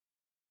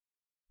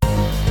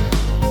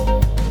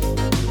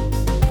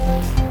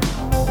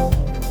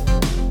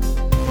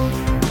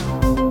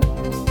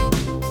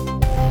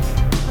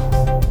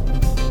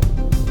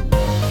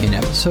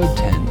Episode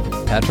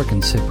 10, Patrick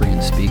and Cyprian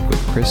speak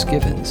with Chris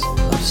Givens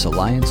of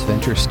Salience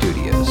Venture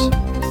Studios.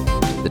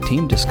 The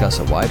team discuss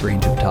a wide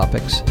range of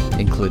topics,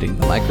 including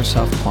the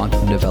Microsoft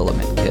Quantum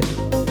Development Kit,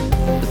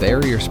 the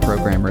barriers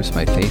programmers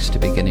might face to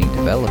beginning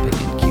developing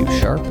in Q#,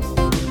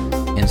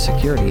 and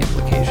security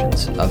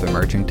implications of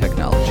emerging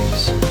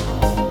technologies.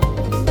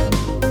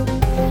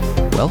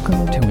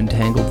 Welcome to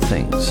Entangled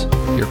Things,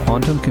 your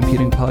quantum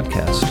computing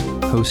podcast,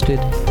 hosted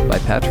by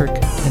Patrick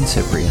and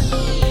Cyprian.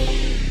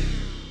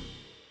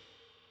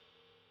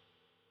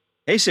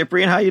 Hey,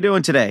 Cyprian, how you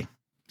doing today?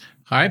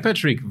 Hi,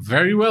 Patrick.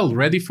 Very well.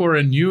 Ready for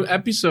a new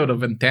episode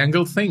of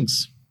Entangled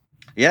Things.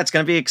 Yeah, it's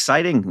going to be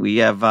exciting. We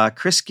have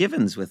Chris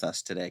Givens with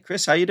us today.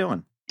 Chris, how you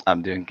doing?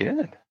 I'm doing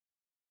good.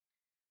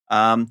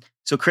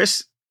 So,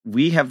 Chris,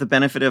 we have the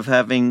benefit of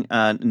having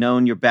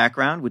known your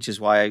background, which is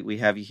why we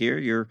have you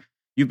here.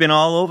 You've been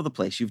all over the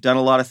place. You've done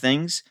a lot of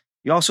things.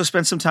 You also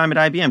spent some time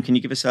at IBM. Can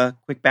you give us a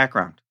quick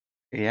background?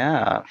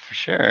 Yeah, for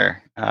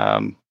sure.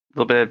 A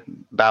little bit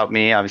about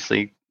me.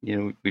 Obviously,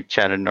 we've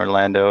chatted in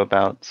Orlando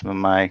about some of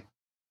my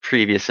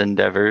previous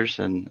endeavors,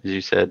 and as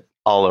you said,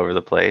 all over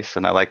the place.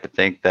 And I like to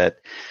think that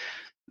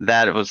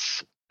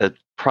was a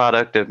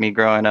product of me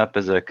growing up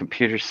as a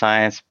computer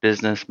science,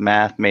 business,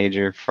 math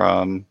major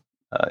from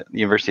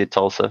University of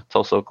Tulsa,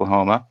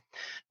 Oklahoma.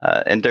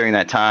 And during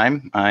that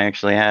time, I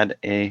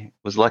actually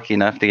was lucky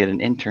enough to get an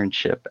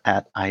internship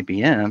at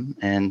IBM,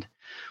 and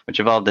which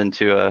evolved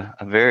into a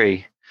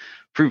very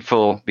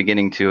fruitful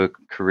beginning to a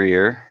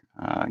career,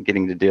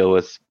 getting to deal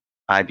with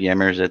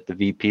IBMers at the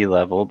VP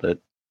level that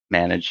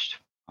managed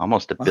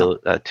almost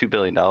 $2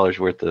 billion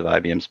worth of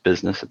IBM's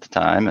business at the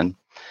time. And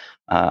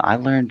I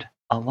learned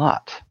a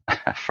lot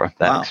from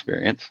that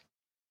experience.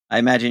 I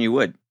imagine you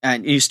would.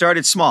 And you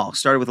started small,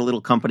 started with a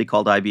little company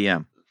called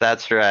IBM.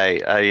 That's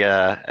right.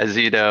 As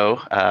you know,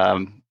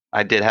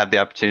 I did have the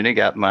opportunity,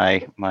 got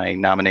my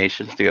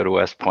nominations to go to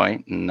West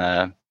Point,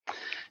 and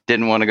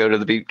didn't want to go to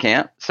the boot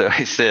camp. So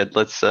I said,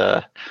 let's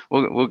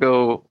we'll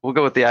go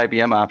with the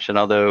IBM option.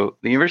 Although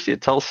the University of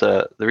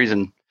Tulsa, the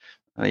reason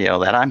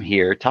that I'm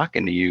here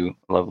talking to you,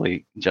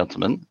 lovely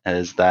gentlemen,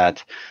 is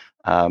that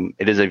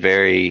it is a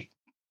very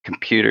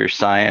computer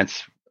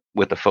science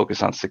with a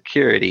focus on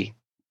security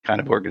kind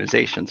of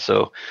organization.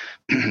 So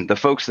the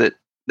folks that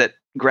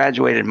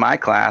graduated my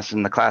class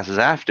and the classes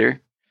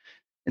after,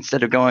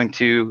 instead of going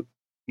to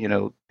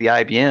the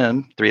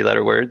IBM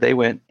 3-letter word, they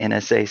went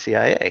NSA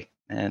CIA.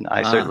 And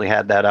I certainly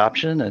had that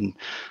option, and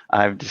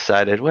I've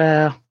decided,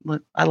 well,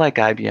 I like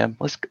IBM.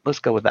 Let's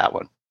go with that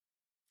one.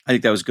 I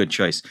think that was a good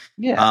choice.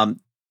 Yeah.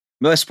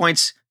 West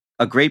Point's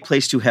a great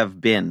place to have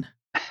been.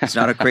 It's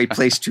not a great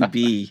place to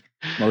be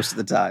most of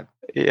the time.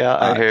 Yeah,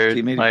 I heard. So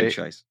you made a good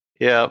choice.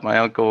 Yeah, my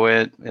uncle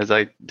went. As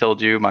I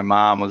told you, my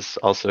mom was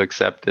also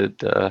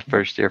accepted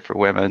first year for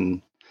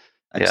women.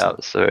 Excellent.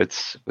 Yeah, so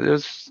it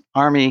was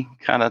Army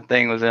kind of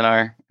thing was in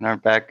our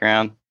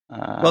background.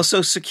 Well,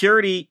 so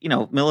security,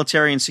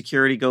 military and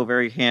security go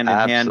very hand in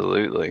hand.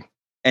 Absolutely.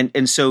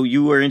 And so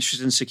you were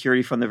interested in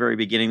security from the very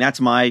beginning.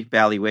 That's my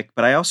bailiwick.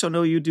 But I also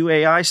know you do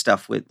AI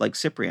stuff with like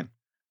Cyprian.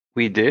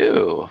 We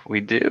do.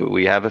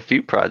 We have a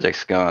few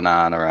projects going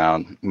on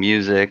around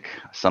music,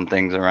 some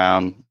things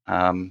around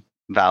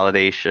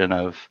validation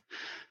of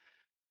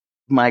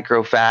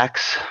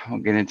microfacts. I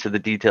won't get into the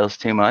details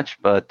too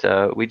much, but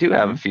we do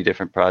have a few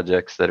different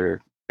projects that are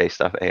based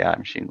off AI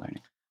machine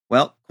learning.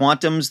 Well,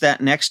 quantum's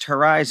that next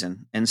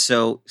horizon. And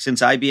so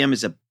since IBM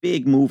is a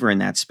big mover in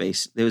that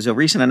space, there was a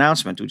recent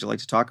announcement. Would you like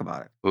to talk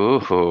about it?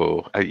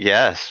 Ooh,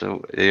 yes.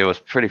 It was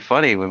pretty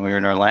funny when we were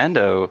in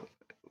Orlando.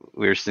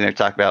 We were sitting there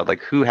talking about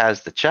like who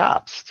has the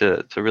chops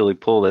to really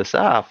pull this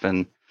off.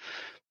 And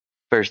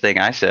first thing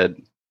I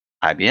said,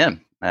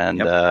 IBM. And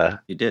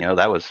you did.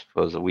 That was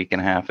a week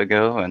and a half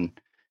ago. And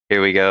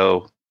here we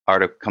go.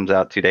 Article comes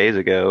out 2 days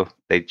ago.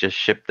 They just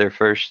shipped their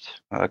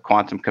first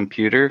quantum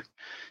computer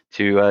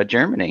to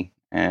Germany,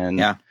 and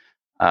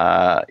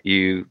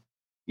you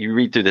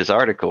read through this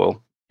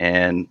article,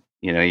 and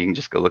you can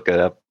just go look it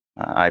up,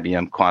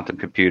 IBM quantum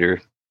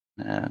computer,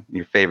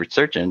 your favorite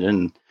search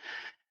engine.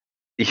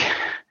 It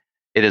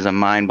is a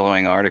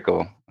mind-blowing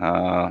article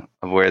of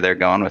where they're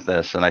going with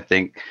this, and I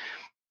think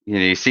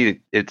you see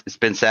it's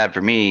been sad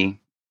for me.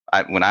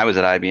 When I was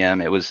at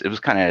IBM, it was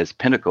kind of its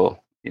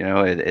pinnacle.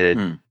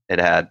 It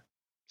had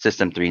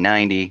System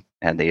 390,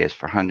 had the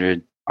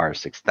AS400,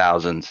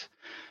 RS6000s.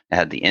 It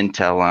had the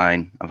Intel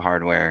line of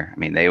hardware. I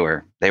mean, they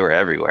were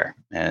everywhere.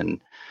 And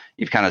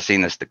you've kind of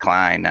seen this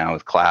decline now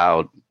with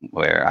cloud,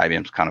 where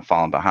IBM's kind of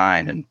fallen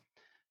behind. And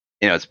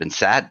it's been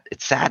sad.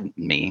 It saddened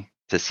me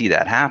to see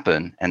that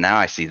happen. And now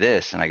I see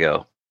this, and I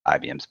go,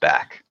 IBM's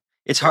back.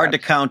 It's hard to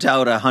count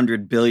out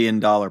 $100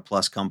 billion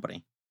plus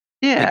company.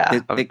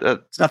 Yeah,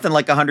 it's nothing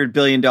like $100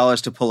 billion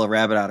to pull a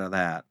rabbit out of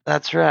that.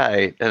 That's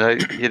right.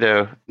 And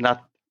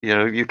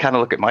you kind of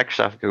look at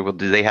Microsoft and go, well,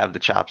 do they have the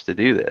chops to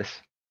do this?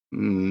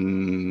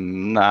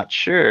 Not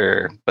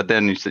sure. But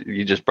then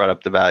you just brought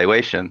up the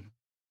valuation.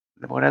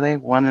 What are they?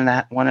 One and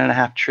a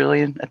half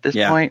trillion at this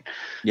point?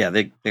 Yeah,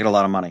 they got a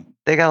lot of money.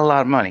 They got a lot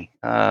of money.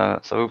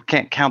 So we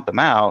can't count them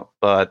out,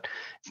 but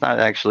it's not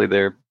actually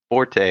their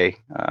forte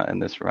in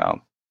this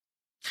realm.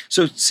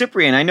 So,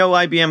 Cyprian, I know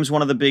IBM is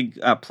one of the big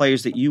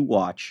players that you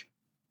watch.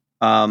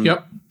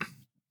 Yep.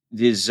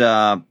 Is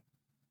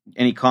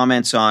any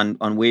comments on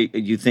what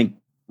you think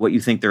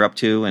they're up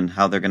to and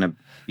how they're going to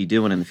be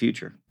doing in the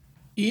future?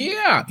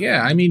 Yeah.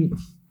 I mean,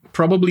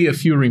 probably a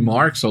few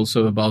remarks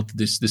also about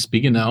this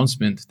big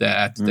announcement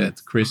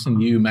that Chris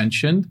and you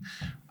mentioned.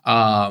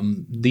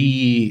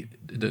 The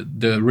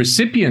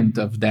recipient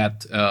of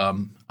that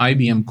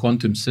IBM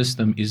quantum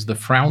system is the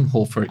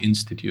Fraunhofer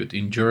Institute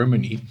in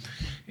Germany.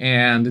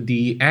 And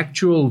the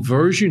actual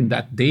version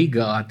that they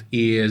got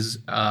is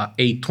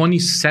a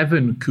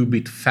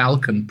 27-qubit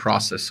Falcon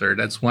processor.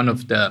 That's one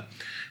of the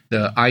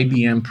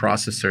IBM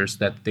processors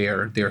that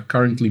they're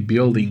currently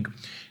building.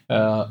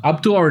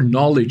 Up to our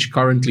knowledge,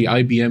 currently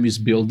IBM is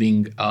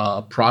building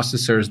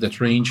processors that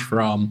range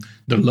from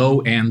the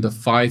low end of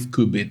 5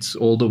 qubits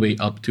all the way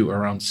up to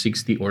around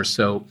 60 or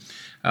so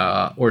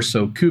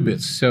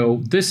qubits.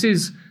 So this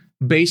is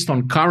based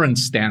on current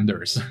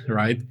standards,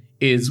 right?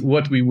 Is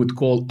what we would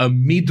call a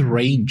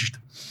mid-ranged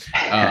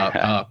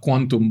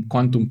quantum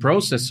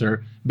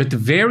processor, but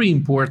very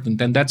important,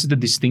 and that's the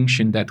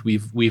distinction that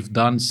we've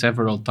done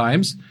several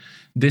times.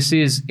 This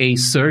is a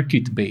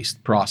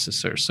circuit-based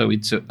processor, so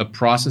it's a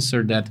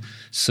processor that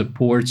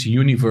supports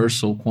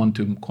universal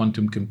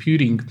quantum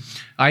computing.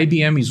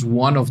 IBM is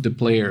one of the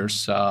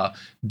players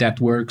that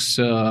works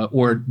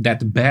or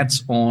that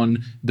bets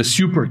on the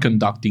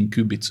superconducting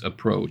qubits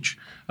approach.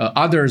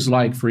 Others,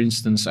 like for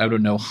instance,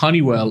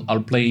 Honeywell are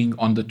playing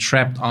on the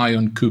trapped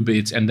ion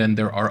qubits, and then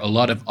there are a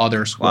lot of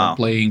others who are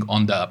playing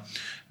on the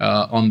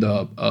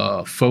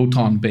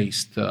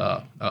photon-based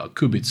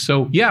qubits.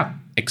 So yeah,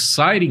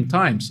 exciting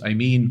times. I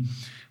mean,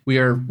 we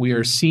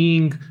are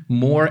seeing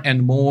more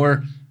and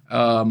more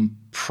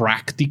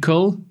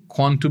practical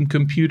quantum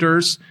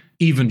computers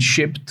even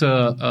shipped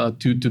to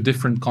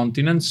different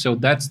continents. So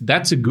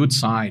that's a good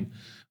sign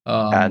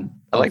of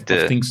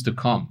things to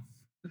come.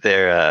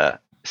 Their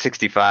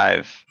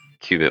 65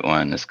 qubit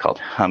one is called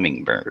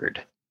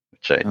Hummingbird,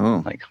 which I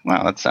like.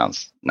 Wow, that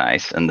sounds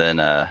nice. And then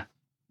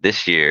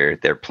this year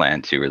they're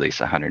planned to release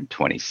a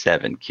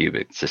 127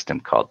 qubit system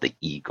called the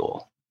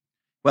Eagle.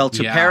 Well,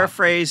 to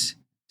paraphrase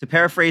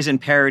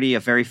and parody a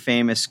very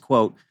famous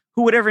quote,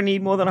 who would ever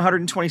need more than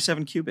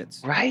 127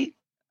 qubits? Right.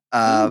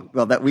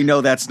 Well, that we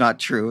know that's not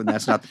true, and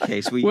that's not the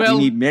case. We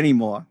need many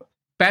more.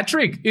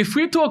 Patrick, if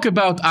we talk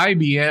about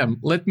IBM,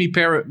 let me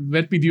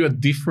do a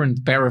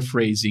different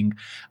paraphrasing.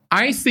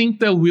 I think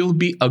there will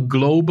be a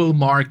global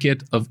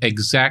market of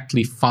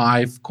exactly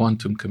 5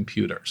 quantum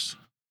computers.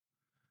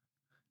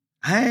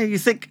 You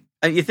think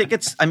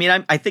it's? I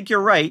mean, I think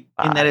you're right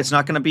in that it's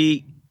not going to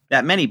be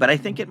that many, but I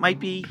think it might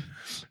be.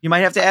 You might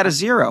have to add a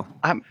 0.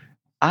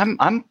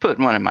 I'm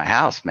putting one in my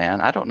house,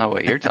 man. I don't know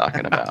what you're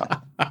talking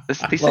about.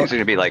 These things are going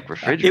to be like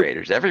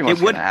refrigerators.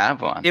 Everyone's going to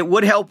have one. It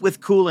would help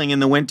with cooling in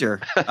the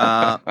winter.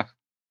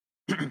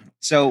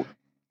 So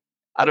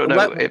I don't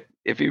know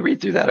if you read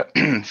through that.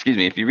 Excuse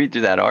me. If you read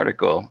through that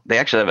article, they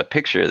actually have a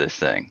picture of this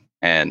thing,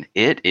 and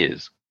it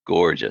is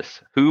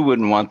gorgeous. Who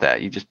wouldn't want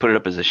that? You just put it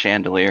up as a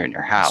chandelier in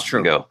your house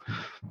and go,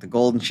 the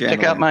golden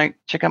chandelier.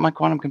 Check out my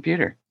quantum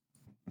computer.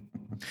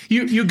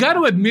 You got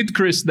to admit,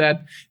 Chris,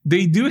 that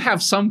they do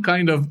have some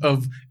kind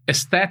of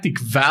aesthetic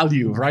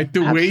value, right?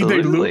 The way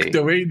they look,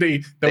 the way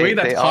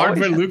that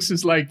hardware looks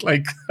is like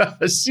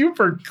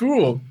super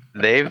cool.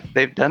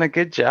 They've done a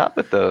good job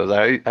with those.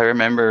 I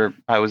remember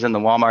I was in the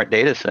Walmart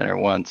data center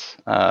once.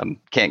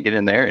 Can't get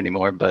in there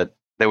anymore, but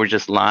there were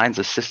just lines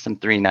of System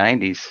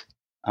 390s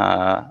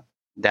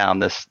down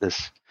this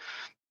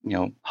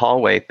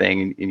hallway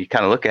thing, and you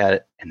kind of look at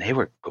it, and they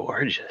were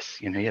gorgeous.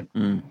 You had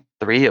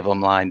 3 of them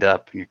lined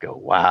up, and you go,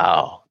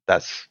 "Wow,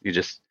 it's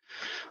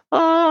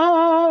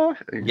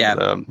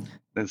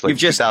like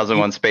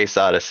 2001: Space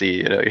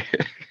Odyssey."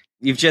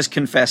 You've just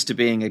confessed to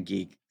being a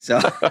geek. So,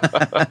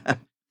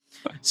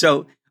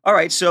 all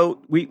right.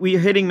 So we are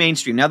hitting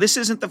mainstream now. This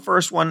isn't the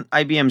first one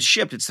IBM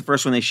shipped. It's the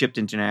first one they shipped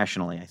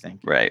internationally, I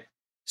think. Right.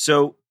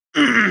 So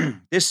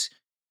this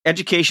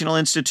educational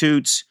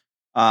institutes,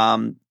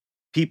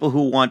 people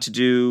who want to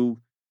do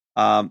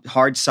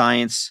hard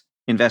science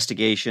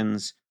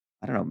investigations.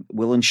 I don't know.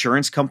 Will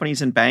insurance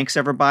companies and banks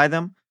ever buy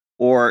them,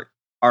 or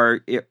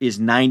is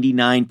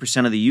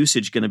 99% of the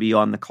usage going to be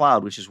on the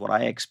cloud, which is what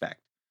I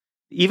expect?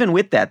 Even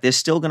with that, there's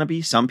still going to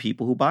be some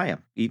people who buy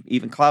them.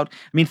 Even cloud.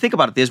 I mean, think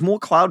about it. There's more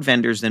cloud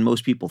vendors than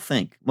most people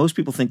think. Most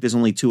people think there's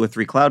only 2 or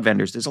 3 cloud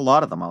vendors. There's a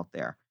lot of them out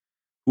there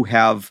who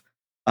have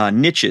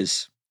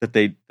niches that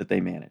they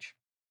manage.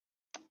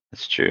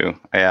 That's true.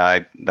 Yeah,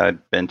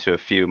 I've been to a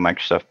few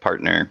Microsoft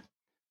partner,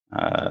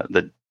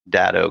 the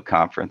Datto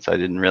conference. I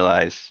didn't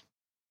realize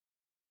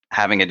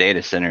having a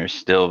data center is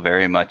still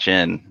very much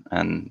in,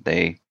 and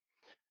they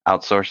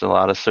outsource a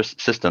lot of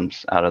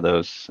systems out of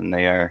those. And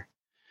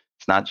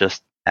it's not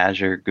just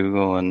Azure,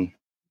 Google, and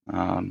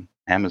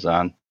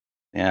Amazon.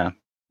 Yeah,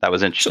 that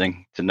was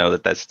interesting to know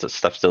that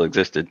stuff still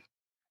existed.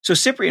 So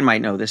Cyprian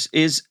might know this.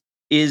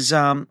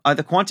 Are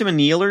the quantum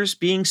annealers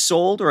being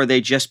sold, or are they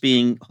just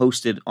being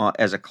hosted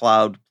as a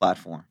cloud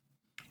platform?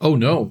 Oh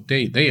no,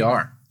 they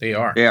are. They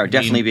are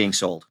definitely being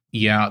sold.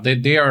 Yeah,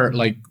 they are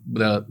like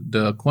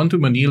the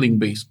quantum annealing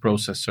based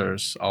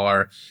processors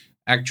are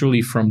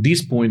actually, from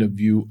this point of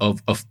view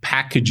of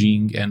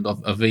packaging and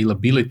of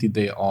availability,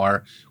 they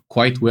are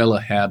quite well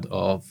ahead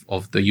of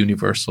the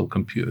universal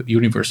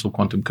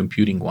quantum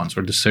computing ones,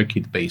 or the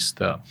circuit based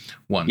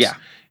ones. Yeah.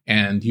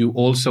 And you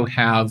also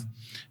have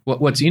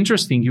what's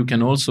interesting, you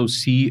can also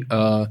see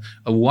a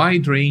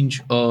wide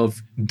range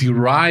of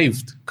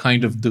derived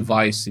kind of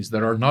devices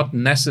that are not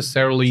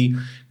necessarily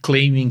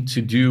claiming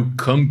to do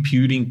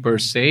computing per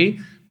se,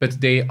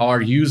 but they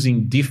are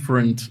using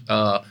different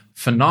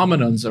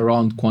phenomenons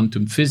around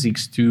quantum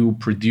physics to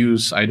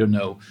produce, I don't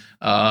know,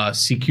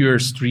 secure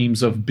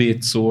streams of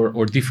bits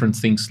or different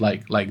things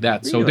like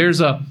that. Really? So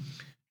there's a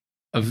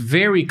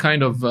very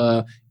kind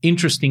of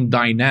interesting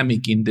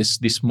dynamic in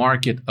this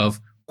market of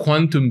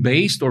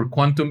quantum-based or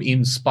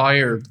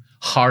quantum-inspired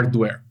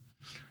hardware.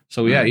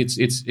 So yeah,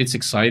 it's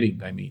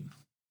exciting. I mean,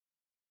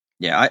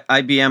 yeah,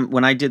 IBM.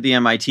 When I did the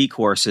MIT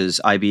courses,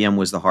 IBM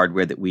was the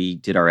hardware that we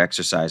did our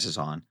exercises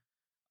on.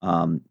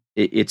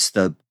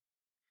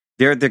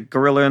 They're the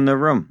gorilla in the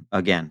room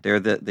again. They're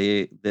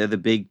the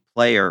big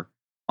player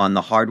on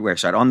the hardware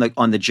side, on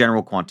the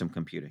general quantum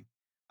computing.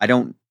 I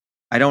don't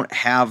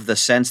have the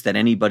sense that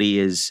anybody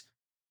is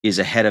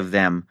ahead of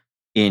them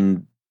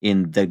in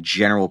the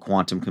general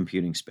quantum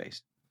computing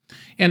space.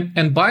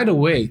 And by the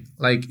way,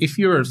 like, if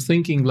you're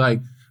thinking like,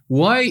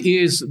 why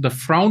is the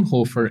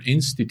Fraunhofer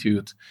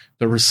Institute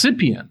the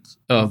recipient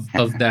of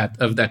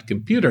that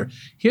computer?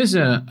 Here's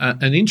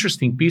an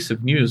interesting piece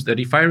of news that,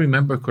 if I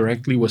remember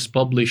correctly, was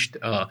published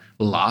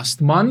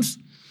last month.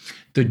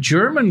 The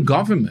German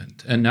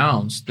government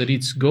announced that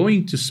it's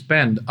going to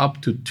spend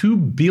up to 2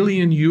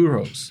 billion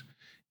euros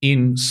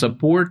in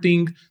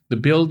supporting the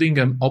building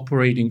and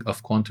operating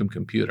of quantum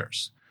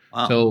computers.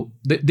 Wow. So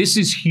this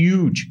is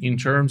huge in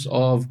terms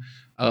of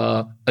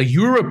a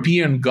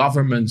European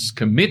government's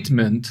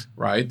commitment,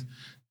 right,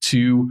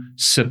 to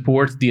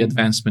support the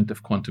advancement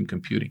of quantum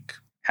computing.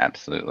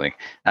 Absolutely.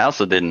 I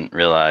also didn't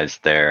realize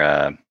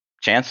their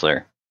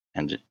chancellor,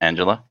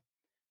 Angela,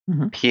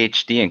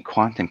 PhD in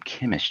quantum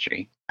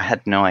chemistry. I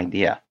had no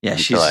idea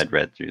until I'd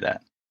read through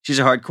that. She's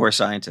a hardcore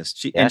scientist.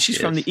 She's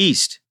from the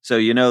East, so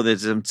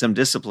there's some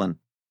discipline.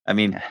 I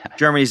mean,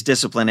 Germany's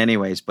disciplined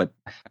anyways, but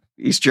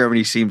East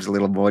Germany seems a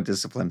little more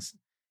disciplined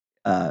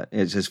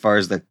as far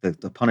as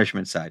the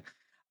punishment side.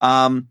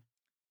 I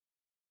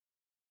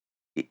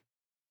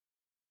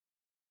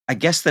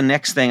guess the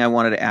next thing I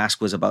wanted to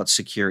ask was about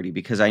security,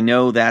 because I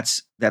know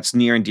that's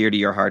near and dear to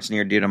your hearts,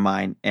 near and dear to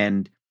mine.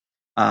 And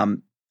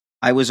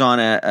I was on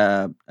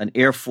an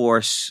Air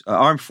Force,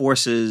 Armed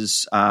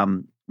Forces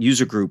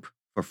user group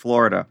for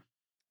Florida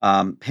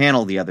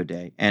panel the other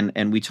day,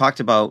 and we talked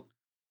about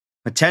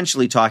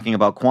potentially talking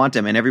about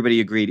quantum, and everybody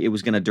agreed it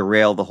was going to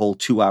derail the whole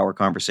 2-hour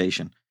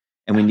conversation,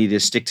 and we needed to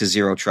stick to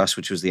zero trust,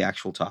 which was the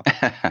actual topic.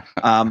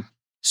 But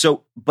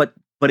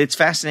it's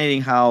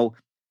fascinating how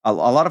a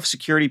lot of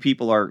security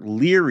people are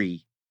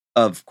leery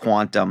of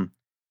quantum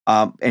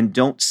and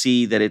don't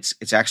see that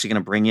it's actually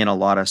going to bring in a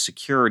lot of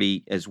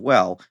security as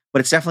well. But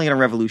it's definitely going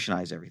to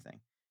revolutionize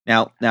everything.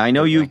 Now I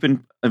know you've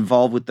been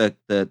involved with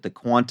the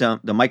quantum,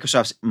 the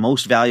Microsoft's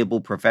Most Valuable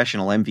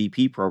Professional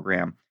MVP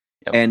program.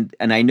 Yep.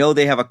 And I know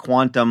they have a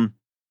quantum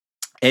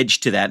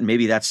edge to that, and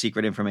maybe that's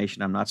secret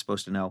information I'm not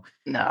supposed to know.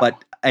 No.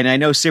 And I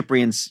know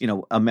Cyprian's,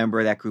 a member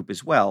of that group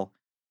as well.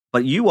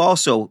 But you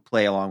also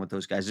play along with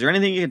those guys. Is there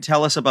anything you can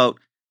tell us about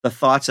the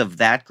thoughts of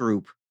that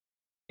group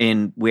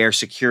in where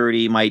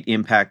security might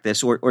impact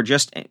this, or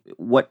just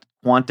what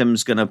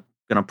quantum's gonna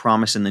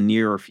promise in the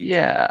near future?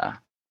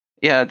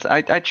 Yeah.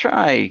 I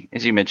try,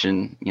 as you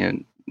mentioned,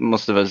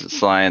 most of us at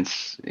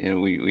Science,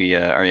 we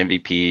are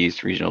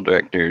MVPs, regional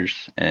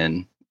directors,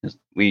 and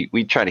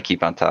we try to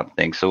keep on top of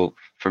things. So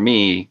for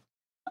me,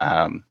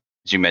 as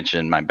you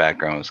mentioned, my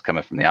background was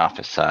coming from the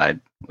office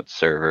side with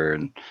server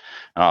and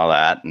all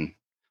that, and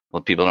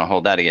well, people don't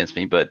hold that against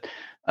me, but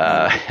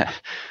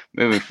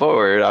moving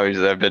forward,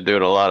 obviously I've been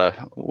doing a lot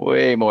of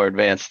way more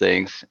advanced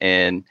things,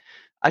 and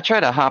I try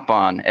to hop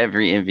on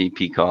every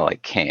MVP call I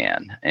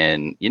can.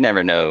 And you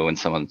never know when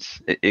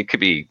it could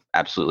be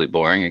absolutely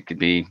boring, it could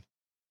be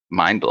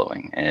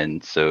mind-blowing.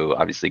 And so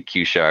obviously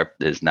Q Sharp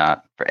is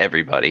not for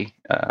everybody.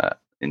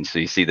 And so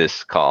you see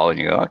this call and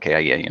you go, okay,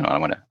 yeah, I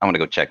want to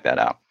go check that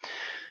out.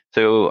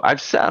 So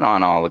I've sat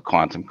on all the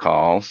quantum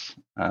calls,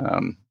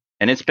 and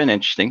it's been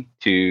interesting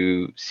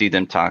to see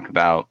them talk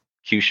about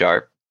Q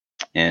Sharp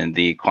and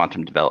the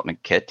quantum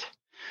development kit.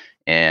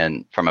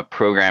 And from a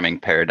programming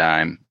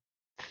paradigm,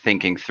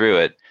 thinking through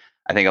it,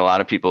 I think a lot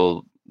of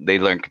people, they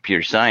learn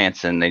computer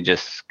science and they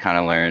just kind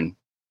of learn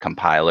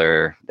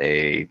compiler.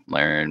 They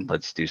learn,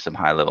 let's do some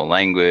high level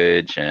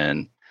language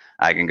and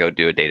I can go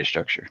do a data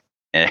structure.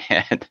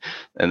 And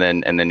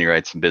then you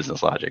write some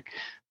business logic.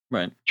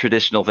 Right.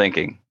 Traditional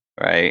thinking,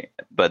 right?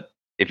 But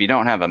if you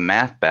don't have a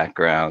math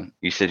background,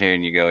 you sit here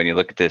and you go and you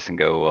look at this and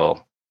go,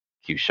 well,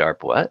 Q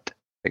Sharp what?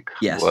 Like,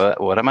 yes.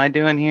 What am I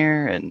doing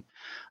here? And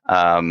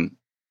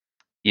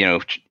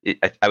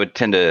I would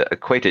tend to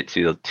equate it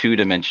to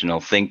two-dimensional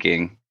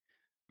thinking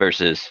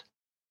versus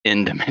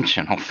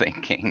in-dimensional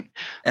thinking.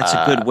 That's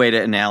a good way to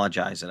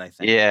analogize it, I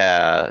think.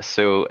 Yeah.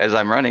 So as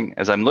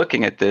I'm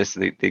looking at this,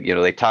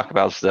 they talk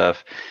about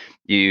stuff.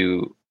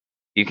 You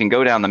can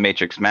go down the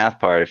matrix math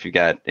part if you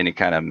got any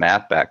kind of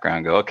math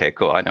background. Go, okay,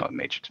 cool. I know what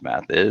matrix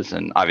math is,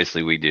 and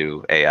obviously we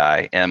do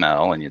AI,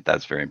 ML, and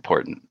that's very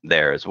important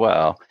there as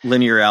well.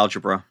 Linear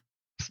algebra,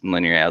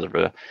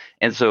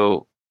 and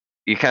so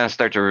you kind of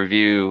start to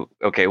review.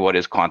 Okay, what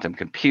is quantum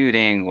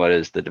computing? What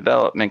is the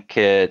development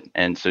kit?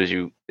 And so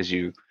as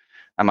you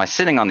am I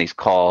sitting on these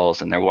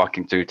calls and they're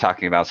walking through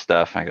talking about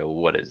stuff? And I go,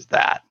 what is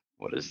that?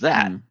 What is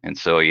that? And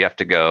so you have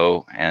to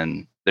go,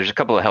 and there's a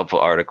couple of helpful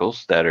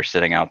articles that are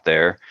sitting out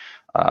there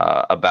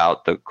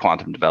about the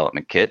quantum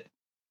development kit.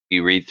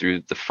 You read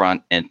through the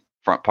front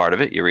part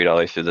of it. You read all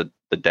the way through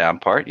the down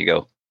part. You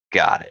go,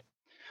 got it.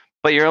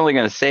 But you're only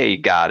going to say you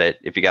got it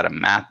if you got a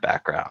math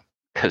background,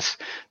 because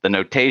the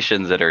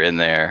notations that are in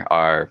there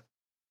are,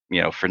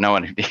 for no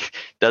one who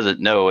doesn't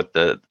know what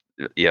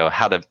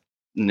how to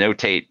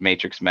notate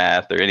matrix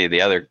math or any of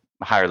the other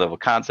higher level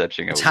concepts.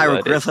 It's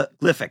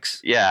hieroglyphics.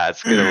 Yeah,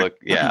 it's going to look,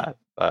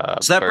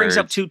 so that brings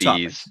up two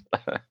topics.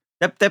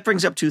 That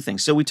brings up two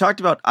things. So we talked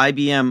about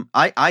IBM.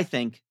 I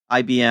think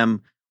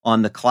IBM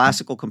on the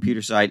classical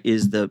computer side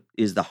is the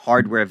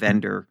hardware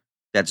vendor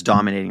that's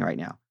dominating right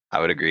now. I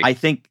would agree. I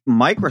think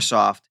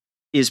Microsoft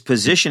is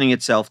positioning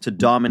itself to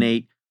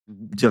dominate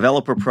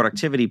developer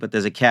productivity, but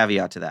there's a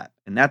caveat to that.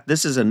 And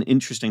this is an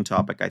interesting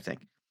topic, I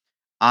think.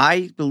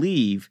 I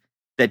believe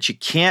that you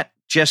can't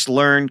just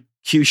learn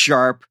Q#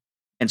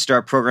 and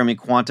start programming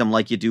quantum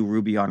like you do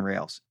Ruby on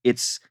Rails.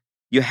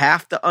 You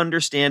have to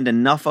understand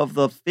enough of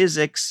the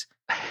physics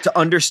to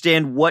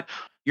understand what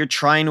you're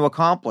trying to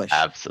accomplish.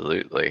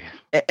 Absolutely.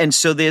 And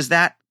so there's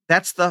that.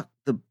 That's the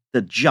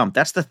jump.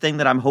 That's the thing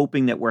that I'm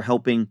hoping that we're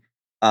helping.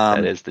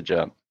 That is the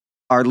jump.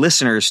 Our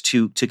listeners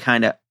to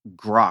kind of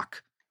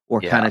grok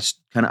or kind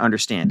of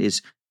understand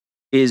is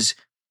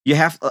you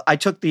have. I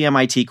took the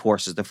MIT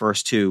courses, the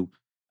first two.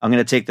 I'm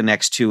going to take the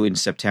next two in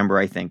September,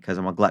 I think, because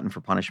I'm a glutton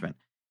for punishment.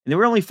 And they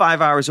were only 5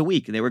 hours a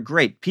week, and they were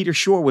great. Peter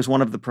Shore was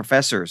one of the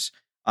professors.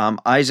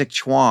 Isaac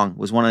Chuang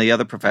was one of the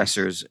other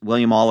professors.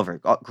 William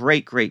Oliver,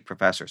 great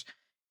professors.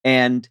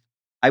 And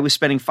I was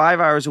spending 5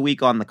 hours a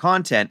week on the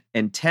content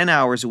and 10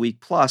 hours a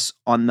week plus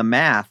on the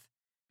math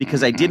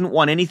because I didn't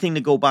want anything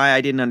to go by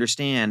I didn't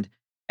understand.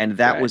 And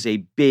that was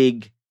a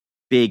big,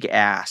 big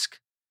ask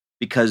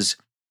because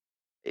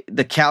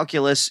the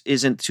calculus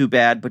isn't too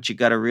bad, but you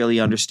got to really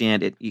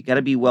understand it. You got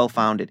to be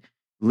well-founded.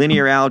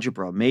 Linear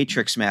algebra,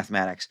 matrix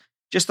mathematics,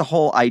 just the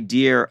whole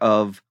idea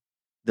of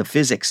the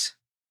physics.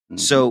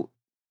 So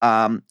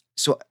I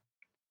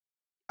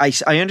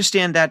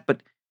understand that,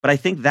 but I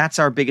think that's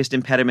our biggest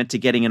impediment to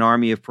getting an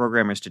army of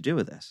programmers to do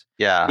with this.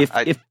 Yeah.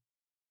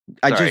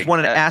 I just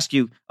wanted to ask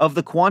you, of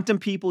the quantum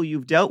people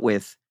you've dealt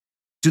with,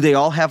 do they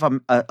all have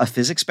a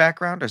physics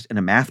background and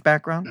a math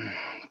background?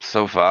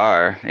 So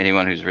far,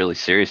 anyone who's really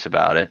serious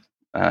about it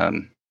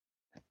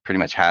pretty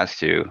much has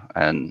to.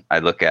 And I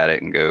look at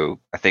it and go,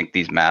 I think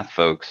these math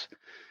folks,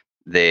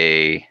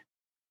 they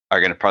are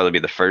going to probably be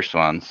the first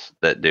ones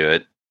that do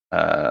it.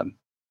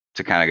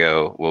 To kind of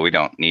go, well, we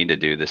don't need to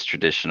do this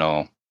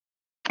traditional,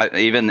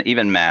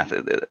 even math.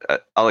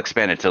 I'll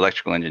expand it to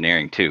electrical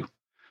engineering too.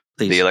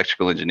 Please. The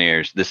electrical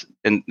engineers, this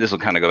will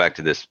kind of go back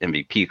to this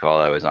MVP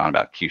call I was on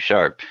about Q#.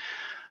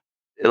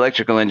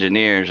 Electrical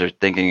engineers are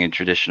thinking in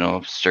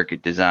traditional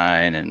circuit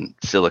design and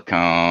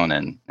silicone,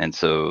 and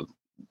so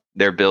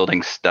they're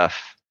building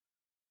stuff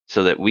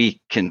so that we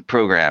can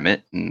program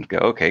it and go,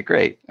 okay,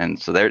 great. And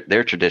so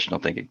they're traditional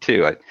thinking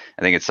too. I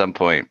think at some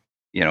point,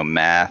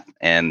 math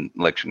and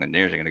electrical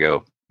engineers are going to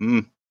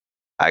go,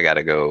 I got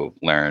to go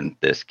learn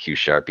this Q#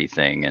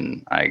 thing,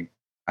 and I'm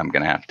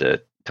going to have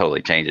to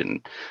totally change it.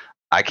 And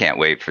I can't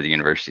wait for the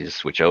university to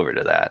switch over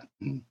to that.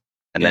 And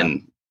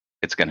then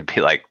it's going to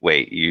be like,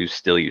 wait, you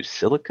still use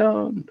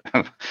silicone?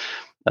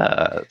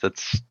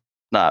 That's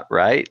not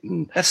right.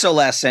 That's so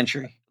last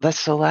century.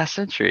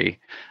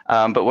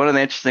 But one of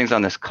the interesting things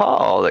on this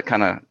call that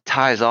kind of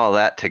ties all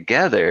that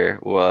together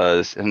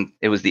was, and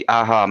it was the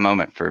aha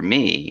moment for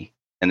me,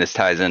 and this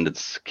ties into the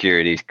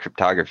security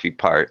cryptography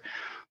part,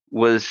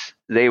 was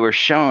they were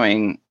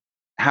showing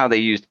how they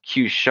used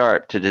Q#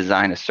 to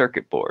design a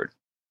circuit board.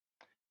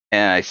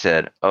 And I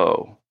said,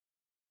 oh,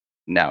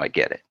 now I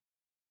get it.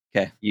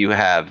 Okay. You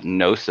have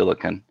no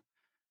silicon.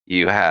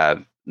 You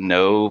have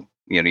no,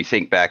 you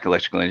think back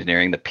electrical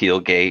engineering, the Peel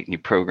gate, and you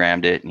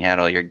programmed it, and you had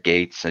all your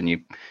gates, and you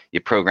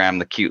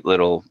programmed the cute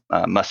little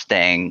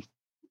Mustang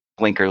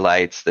blinker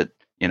lights that,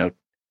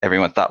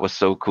 everyone thought was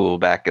so cool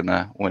back in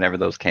whenever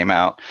those came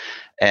out.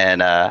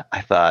 And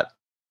I thought,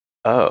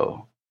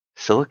 oh,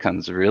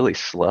 silicon's really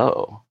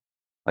slow.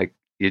 Like,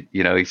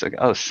 he's like,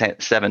 oh, 7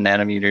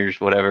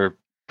 nanometers, whatever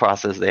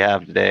process they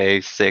have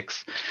today,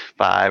 6,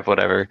 5,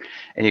 whatever.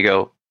 And you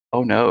go,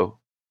 oh no,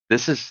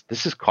 this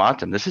is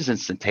quantum. This is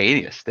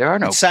instantaneous. There are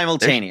no. It's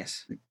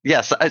simultaneous.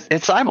 Yes,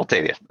 it's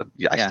simultaneous.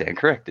 I stand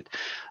corrected.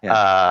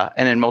 Yeah.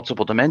 And in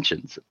multiple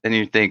dimensions. And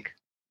you think,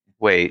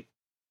 wait,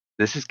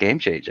 this is game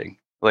changing.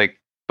 Like,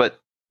 but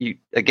you,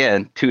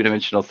 again,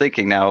 2-dimensional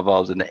thinking now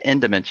evolves into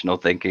n-dimensional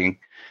thinking.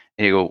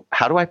 And you go,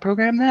 how do I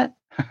program that?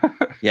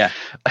 Yeah.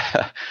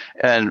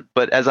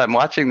 But as I'm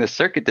watching the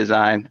circuit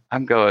design,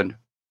 I'm going,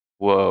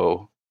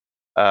 whoa,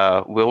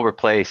 we'll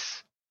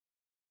replace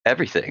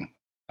everything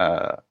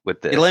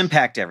with this. It'll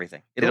impact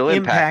everything. It'll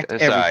impact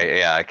everything. Sorry,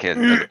 yeah, I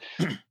can't.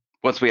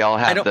 Once we all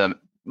have the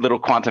little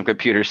quantum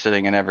computers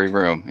sitting in every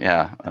room,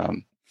 yeah,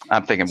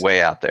 I'm thinking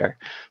way out there.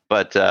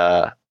 But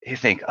you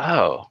think,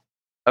 oh,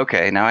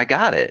 okay, now I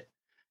got it.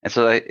 And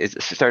so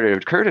it started to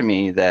occur to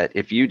me that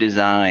if you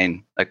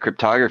design a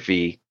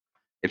cryptography,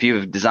 if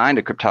you've designed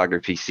a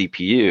cryptography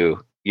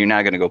CPU, you're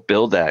not going to go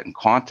build that in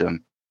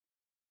quantum.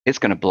 It's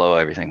going to blow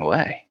everything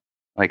away.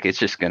 Like, it's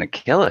just going to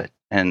kill it.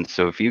 And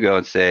so if you go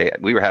and say,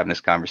 we were having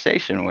this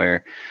conversation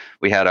where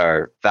we had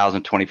our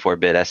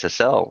 1024-bit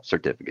SSL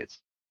certificates.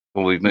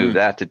 Well, we've moved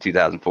that to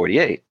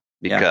 2048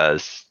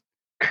 because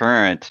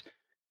current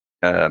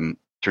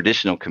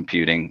traditional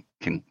computing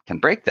can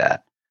break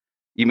that.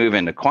 You move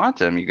into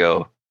quantum, you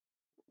go,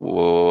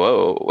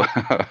 whoa,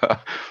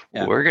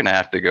 we're going to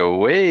have to go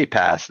way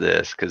past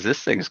this because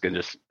this thing's going to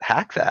just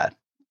hack that.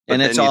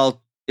 But and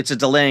it's a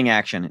delaying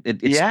action.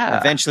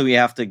 Eventually we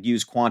have to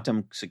use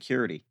quantum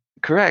security.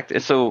 Correct.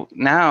 And so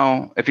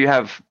now if you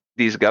have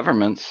these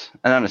governments,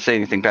 and I'm not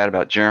saying anything bad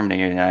about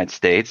Germany or the United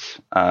States,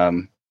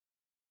 I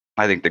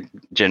think they're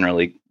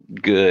generally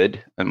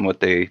good in what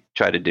they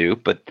try to do,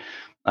 but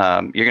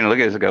you're going to look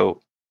at it and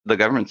go, the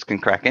governments can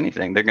crack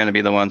anything. They're going to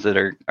be the ones that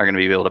are going to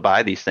be able to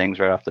buy these things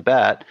right off the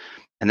bat.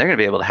 And they're going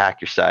to be able to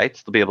hack your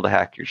sites. They'll be able to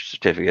hack your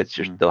certificates.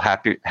 They'll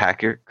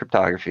hack your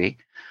cryptography.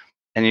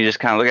 And you just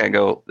kind of look at it and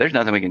go, there's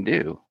nothing we can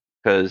do.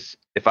 Because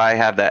if I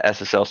have that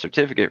SSL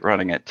certificate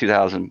running at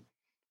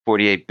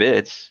 2048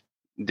 bits,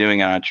 doing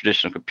it on a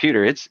traditional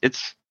computer, it's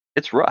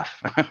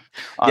rough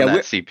on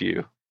that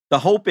CPU. The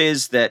hope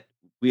is that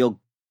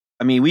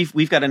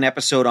we've got an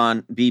episode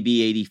on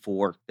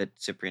BB84 that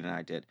Cyprian and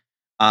I did.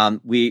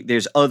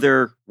 There's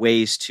other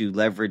ways to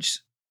leverage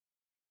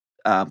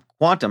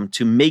quantum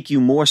to make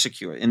you more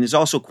secure. And there's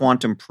also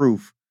quantum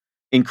proof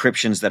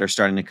encryptions that are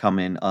starting to come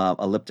in,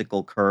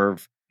 elliptical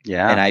curve.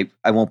 Yeah. And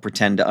I won't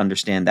pretend to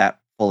understand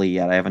that fully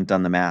yet. I haven't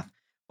done the math.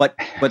 But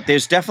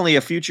there's definitely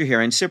a future here.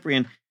 And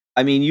Cyprian,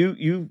 I mean,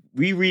 you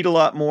reread a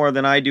lot more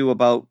than I do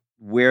about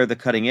where the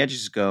cutting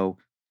edges go.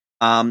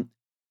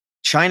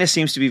 China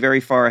seems to be very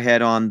far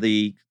ahead on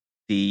the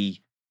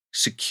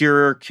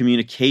secure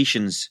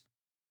communications,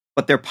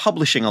 but they're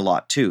publishing a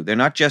lot too. They're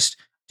not just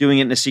doing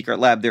it in a secret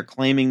lab. They're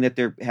claiming that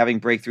they're having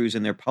breakthroughs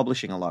and they're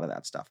publishing a lot of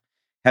that stuff.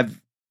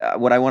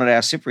 What I wanted to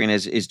ask Cyprian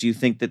is do you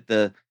think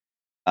that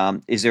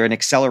is there an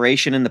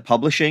acceleration in the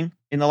publishing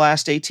in the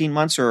last 18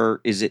 months,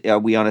 or are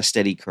we on a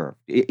steady curve?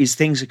 Is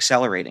things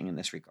accelerating in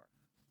this regard?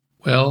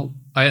 Well,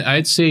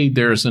 I'd say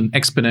there's an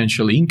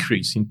exponential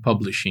increase in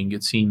publishing.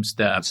 It seems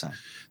that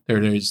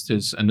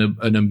there's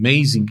an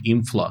amazing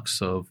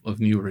influx of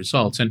new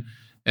results. And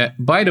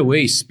by the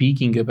way,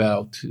 speaking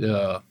about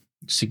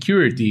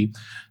security,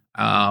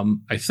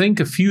 I think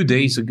a few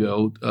days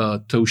ago,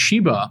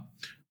 Toshiba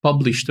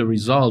published a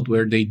result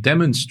where they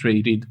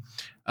demonstrated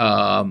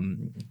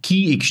quantum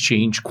key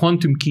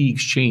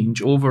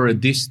exchange over a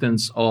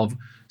distance of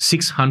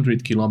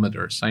 600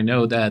 kilometers. I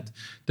know that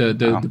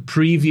the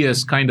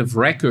previous kind of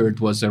record,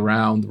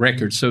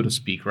 so to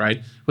speak,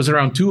 right, was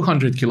around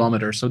 200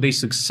 kilometers. So they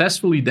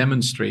successfully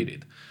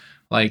demonstrated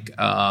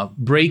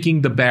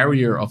breaking the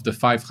barrier of the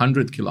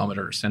 500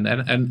 kilometers. And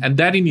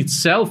that in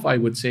itself, I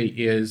would say,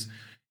 is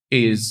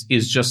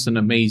just an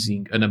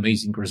amazing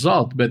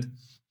result. But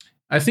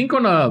I think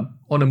on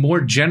a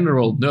more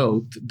general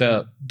note,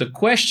 the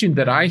question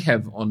that I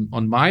have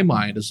on my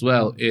mind as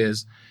well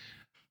is,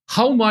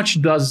 how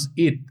much does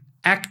it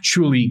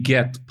actually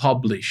get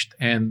published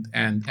and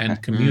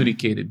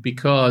communicated?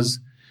 Because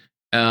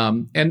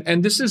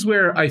and this is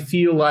where I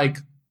feel like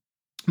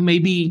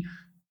maybe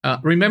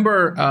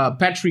remember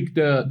Patrick,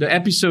 the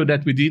episode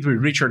that we did with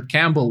Richard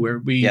Campbell, where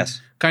we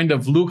kind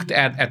of looked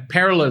at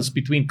parallels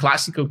between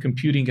classical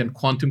computing and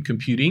quantum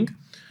computing.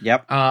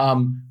 Yep.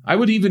 I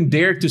would even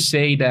dare to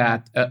say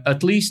that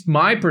at least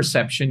my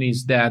perception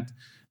is that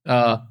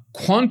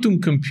quantum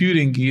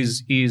computing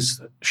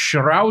is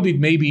shrouded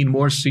maybe in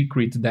more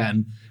secret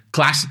than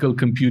classical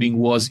computing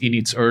was in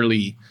its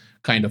early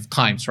kind of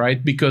times,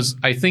 right? Because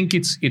I think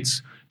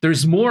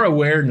there's more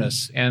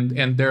awareness and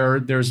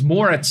there's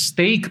more at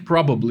stake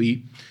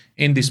probably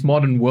in this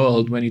modern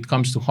world when it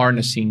comes to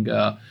harnessing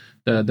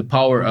the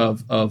power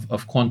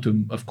of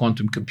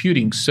quantum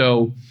computing.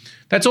 So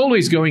that's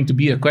always going to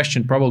be a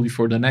question probably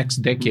for the next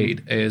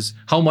decade, is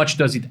how much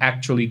does it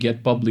actually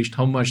get published?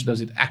 How much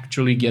does it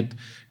actually get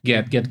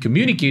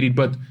communicated?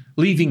 But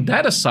leaving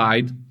that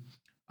aside,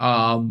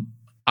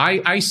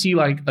 I see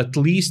at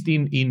least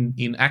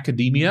in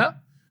academia,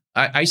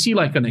 I see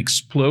an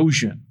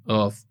explosion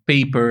of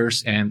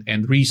papers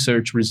and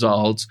research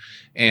results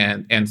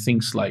and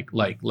things like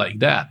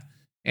that.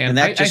 And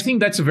I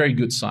think that's a very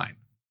good sign.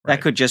 Right?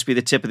 That could just be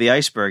the tip of the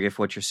iceberg if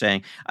what you're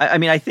saying. I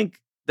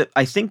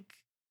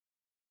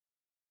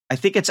I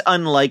think it's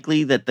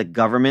unlikely that the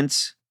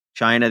governments,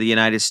 China, the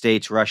United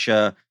States,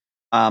 Russia,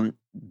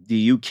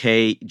 the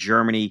UK,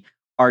 Germany,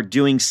 are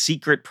doing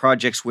secret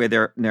projects where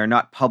they're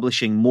not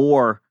publishing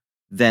more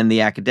than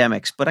the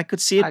academics. But I could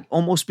see it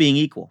almost being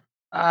equal.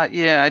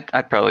 Yeah,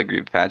 I'd probably agree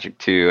with Patrick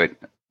too.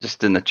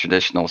 Just in the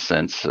traditional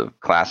sense of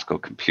classical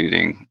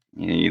computing,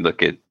 you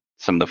look at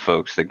some of the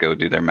folks that go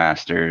do their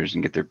masters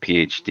and get their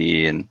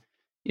PhD, and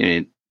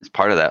as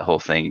part of that whole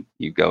thing,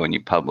 you go and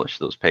you publish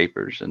those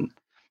papers, and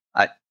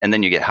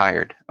then you get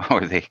hired,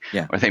 or they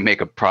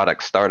make a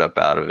product startup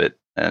out of it,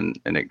 and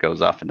it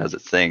goes off and does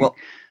its thing. Well,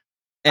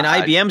 and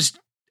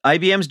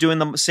IBM's doing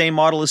the same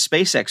model as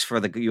SpaceX for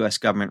the U.S.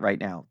 government right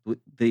now.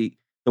 The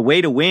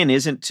way to win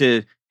isn't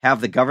to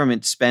have the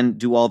government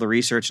do all the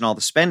research and all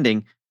the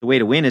spending. The way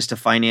to win is to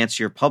finance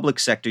your public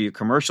sector, your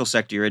commercial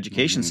sector, your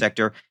education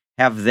sector,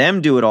 have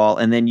them do it all,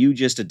 and then you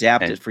just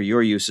adapt it for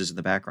your uses in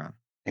the background.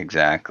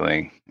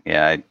 Exactly.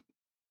 Yeah.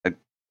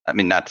 I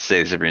mean, not to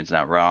say Cyprian's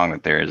not wrong,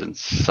 that there isn't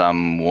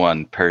some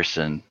one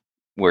person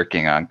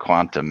working on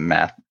quantum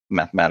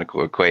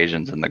mathematical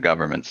equations in the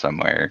government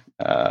somewhere,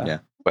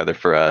 whether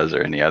for us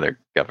or any other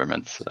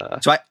governments.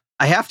 So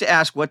I have to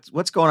ask,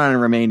 what's going on in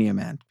Romania,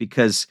 man?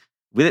 Because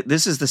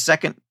this is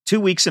the 2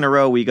 weeks in a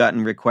row we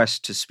gotten requests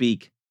to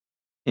speak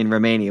in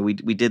Romania. We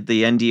did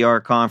the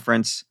NDR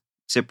conference,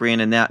 Cyprian,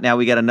 and now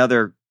we got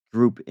another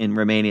group in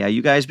Romania. Are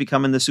you guys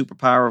becoming the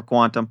superpower of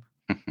quantum?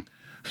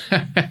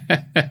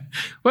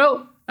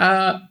 Well,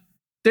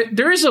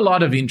 there is a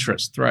lot of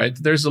interest, right?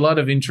 There's a lot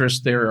of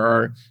interest. There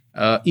are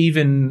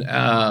even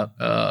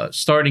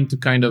starting to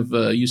kind of,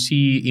 you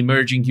see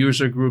emerging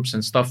user groups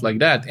and stuff like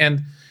that.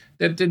 And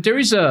there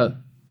is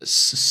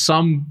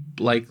some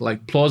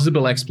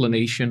plausible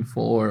explanation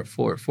for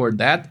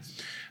that.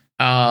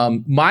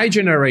 My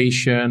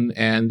generation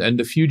and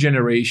the few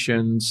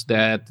generations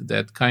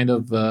that kind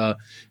of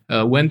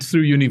went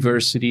through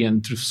university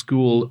and through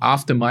school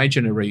after my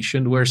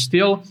generation were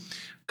still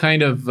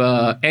kind of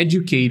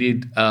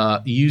educated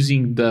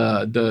using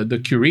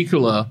the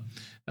curricula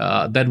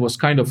that was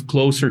kind of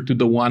closer to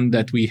the one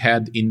that we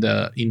had in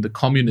the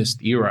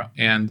communist era.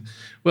 And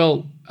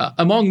well,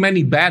 among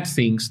many bad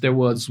things, there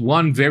was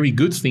one very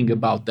good thing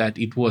about that.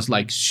 It was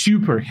like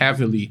super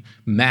heavily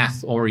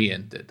math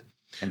oriented.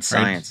 And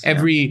science.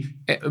 Right?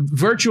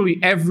 Virtually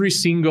every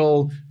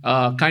single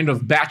kind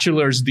of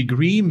bachelor's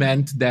degree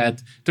meant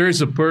that there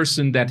is a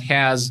person that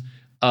has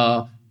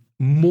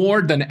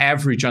more than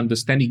average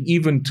understanding,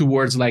 even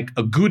towards like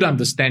a good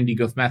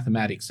understanding of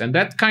mathematics. And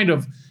that kind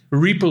of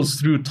ripples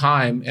through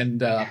time. And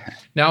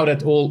now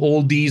that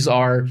all these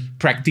are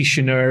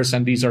practitioners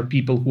and these are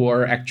people who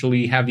are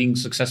actually having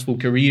successful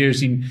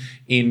careers in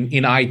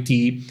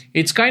IT,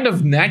 it's kind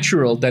of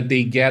natural that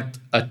they get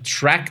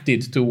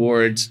attracted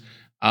towards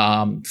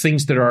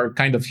things that are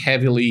kind of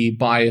heavily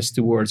biased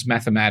towards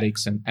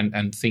mathematics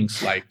and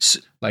things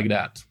like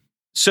that.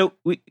 So,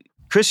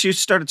 Chris, you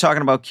started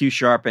talking about Q#,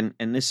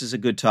 and this is a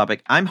good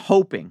topic. I'm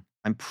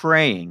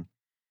praying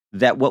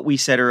that what we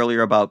said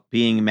earlier about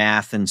being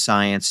math and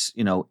science,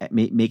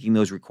 making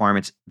those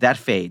requirements, that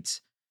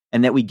fades,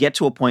 and that we get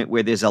to a point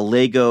where there's a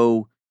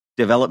Lego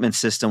development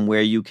system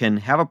where you can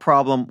have a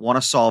problem, want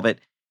to solve it,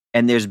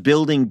 and there's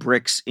building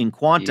bricks in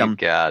quantum. You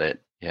got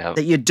it. Yeah.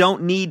 That you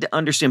don't need to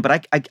understand,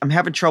 but I'm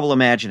having trouble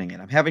imagining it.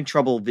 I'm having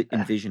trouble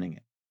envisioning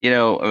it.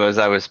 As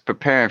I was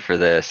preparing for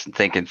this and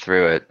thinking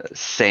through it,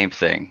 same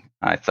thing.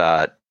 I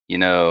thought,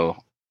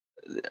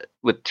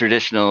 with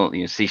traditional,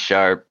 C#,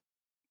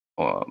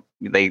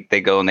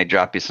 they go and they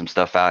drop you some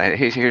stuff out.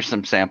 Here's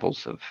some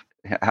samples of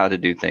how to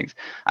do things.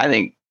 I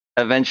think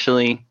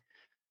eventually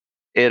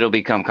it'll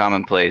become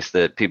commonplace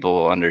that people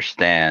will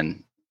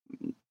understand.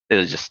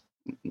 I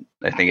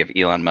think if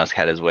Elon Musk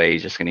had his way,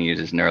 he's just going to use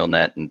his neural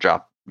net and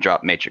drop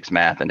matrix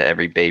math into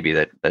every baby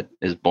that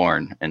is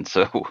born. And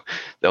so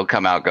they'll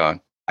come out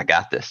going, I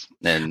got this.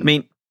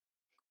 And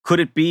could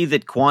it be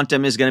that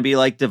quantum is going to be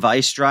like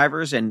device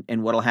drivers, and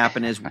what'll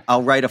happen is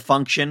I'll write a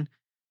function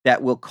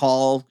that will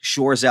call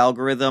Shor's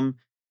algorithm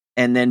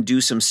and then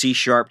do some C#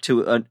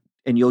 and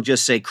you'll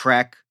just say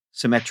crack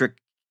asymmetric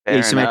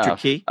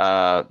key?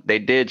 They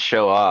did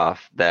show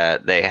off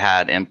that they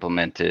had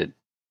implemented.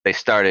 They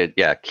started,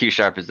 Q#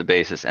 is the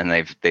basis, and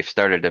they've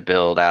started to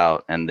build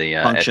out, and the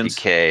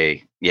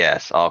SDK,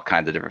 yes, all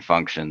kinds of different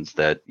functions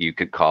that you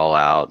could call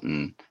out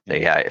and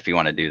say, if you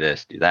want to do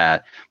this, do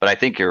that. But I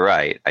think you're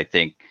right. I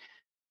think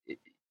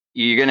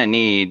you're going to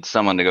need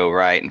someone to go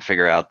right and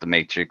figure out the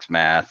matrix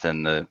math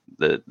and the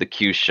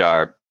Q#,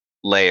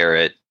 layer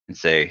it and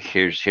say,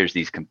 here's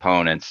these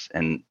components,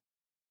 and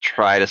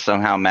try to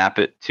somehow map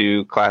it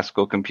to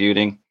classical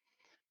computing.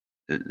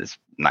 I'm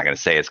not going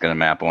to say it's going to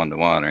map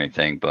 1-to-1 or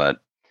anything, but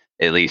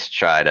at least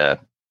try to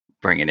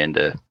bring it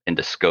into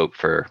scope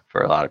for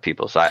a lot of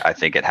people. So I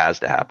think it has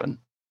to happen.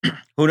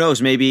 Who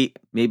knows? Maybe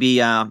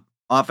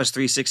Office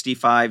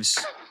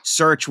 365's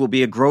search will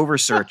be a Grover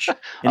search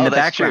in the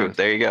background.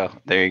 True.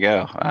 There you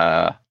go.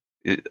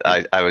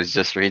 I was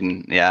just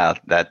reading. Yeah,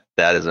 that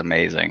is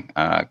amazing.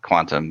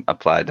 Quantum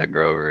applied to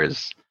Grover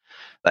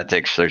that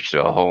takes search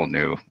to a whole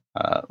new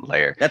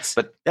layer. That's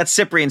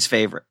Cyprian's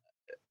favorite.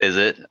 Is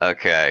it?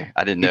 Okay.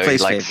 I didn't know you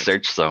like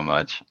search so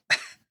much.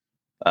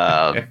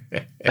 I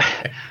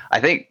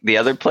think the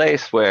other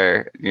place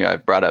where, I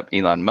brought up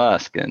Elon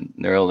Musk and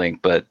Neuralink,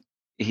 but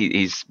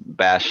he's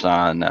bashed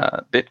on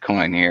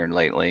Bitcoin here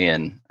lately,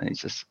 and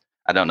he's just,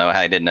 I don't know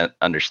how he didn't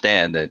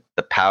understand that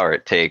the power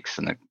it takes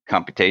and the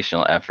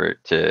computational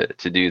effort to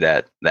do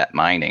that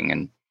mining.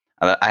 And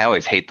I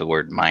always hate the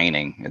word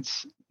mining.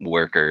 It's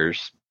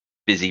workers,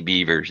 busy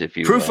beavers, if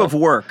you will. Proof of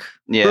work.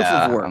 Yeah. Proof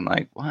of work. I'm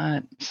like,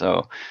 what?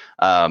 So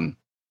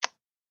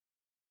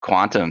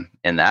quantum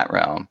in that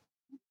realm,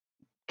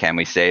 can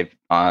we save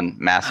on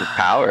massive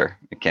power?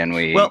 Can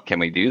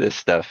we do this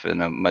stuff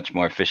in a much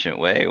more efficient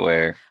way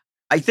where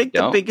I think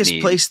the biggest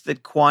place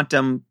that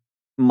quantum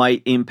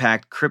might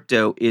impact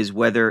crypto is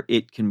whether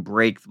it can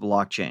break the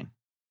blockchain.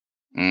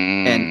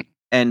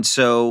 And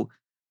so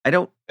I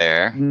don't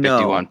know.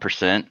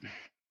 51%.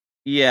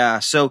 Yeah.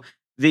 So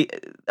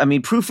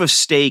proof of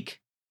stake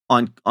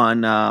on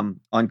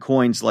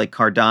coins like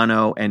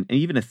Cardano and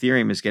even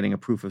Ethereum is getting a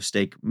proof of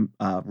stake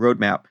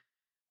roadmap,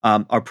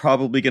 are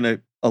probably going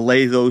to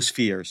allay those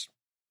fears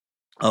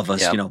of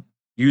us,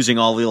 using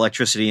all the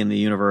electricity in the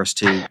universe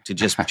to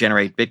just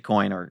generate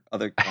Bitcoin or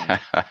other coins.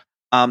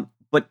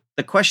 But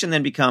the question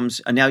then becomes,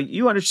 now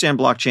you understand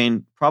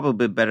blockchain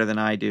probably better than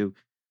I do.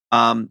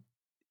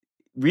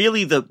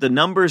 Really, the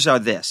numbers are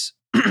this.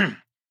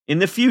 In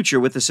the future,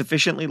 with a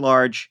sufficiently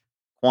large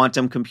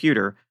quantum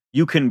computer,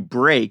 you can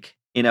break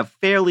in a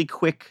fairly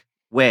quick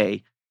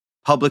way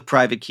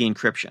public-private key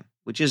encryption,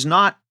 which is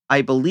not,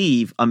 I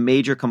believe, a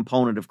major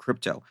component of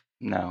crypto.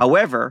 No.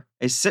 However,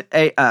 a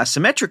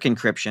symmetric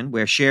encryption,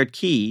 where shared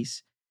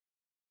keys,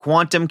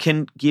 quantum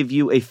can give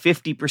you a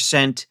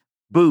 50%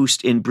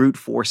 boost in brute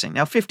forcing.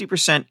 Now,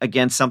 50%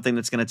 against something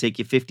that's going to take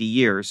you 50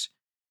 years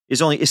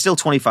is still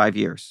 25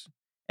 years.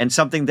 And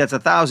something that's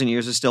 1,000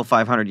 years is still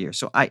 500 years.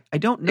 So I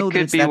don't know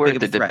that it's that big of a threat. It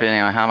could be worth it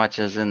depending on how much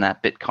is in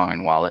that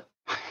Bitcoin wallet.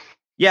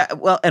 Yeah,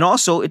 well, and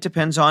also it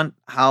depends on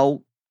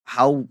how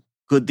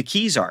good the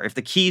keys are. If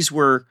the keys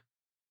were,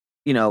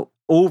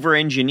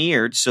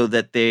 over-engineered so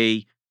that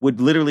they would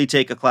literally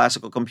take a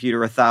classical computer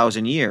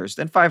 1,000 years,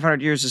 then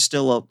 500 years is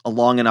still a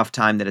long enough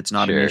time that it's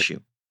not an issue.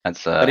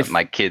 That's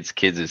my kids'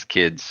 kids'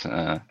 kids.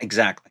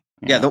 Exactly.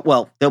 Yeah.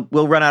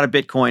 We'll run out of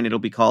Bitcoin. It'll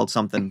be called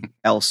something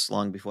else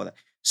long before that.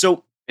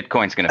 So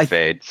Bitcoin's going to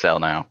fade. Sell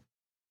now.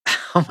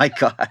 Oh my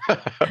God.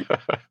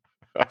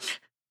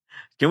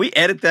 Can we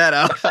edit that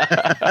out?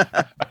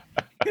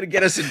 Going to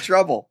get us in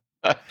trouble.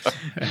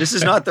 This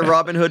is not the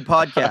Robin Hood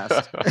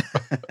podcast.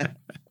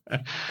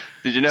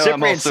 Did you know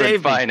Cyprian, I'm also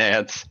in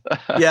finance?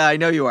 Yeah, I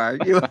know you are.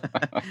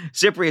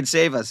 Cyprian,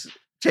 save us.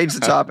 Change the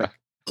topic.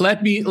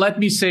 Let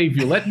me save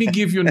you. Let me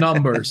give you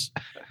numbers.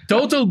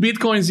 Total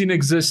Bitcoins in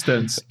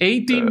existence,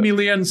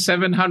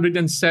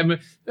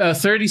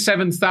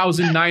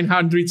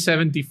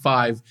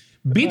 18,737,975.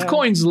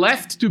 Bitcoins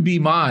left to be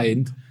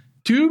mined,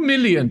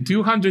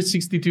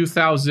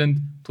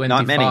 2,262,025.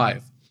 Not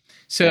many.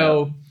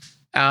 So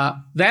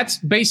that's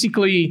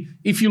basically,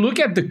 if you look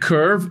at the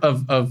curve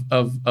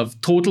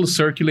of total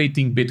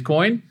circulating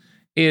Bitcoin,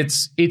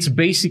 it's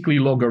basically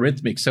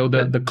logarithmic. So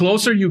the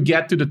closer you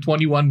get to the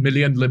 21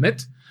 million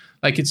limit,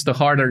 like it's the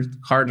harder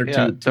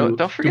to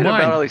don't forget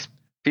about all these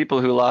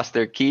people who lost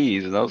their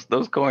keys.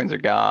 Those coins are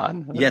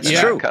gone. Yeah, it's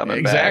true.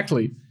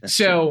 Exactly.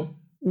 So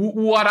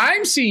what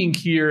I'm seeing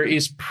here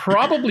is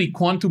probably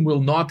quantum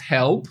will not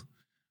help.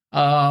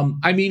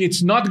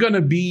 It's not going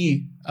to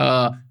be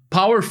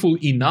powerful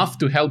enough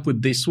to help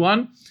with this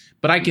one,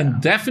 but I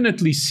can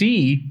definitely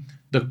see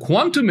the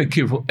quantum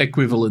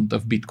equivalent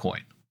of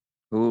Bitcoin.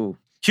 Ooh,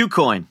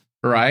 Qcoin.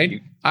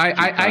 Right.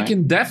 I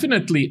can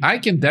definitely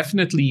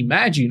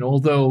imagine,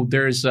 although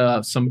there's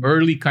some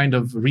early kind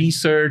of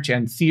research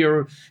and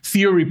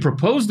theory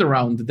proposed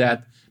around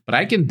that, but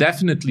I can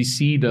definitely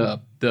see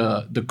the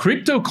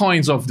crypto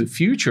coins of the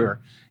future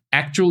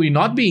actually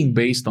not being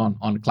based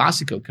on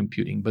classical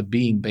computing, but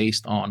being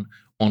based on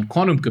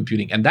quantum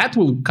computing. And that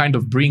will kind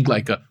of bring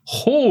like a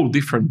whole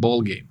different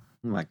ballgame.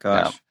 Oh my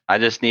gosh. Yeah, I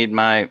just need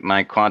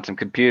my quantum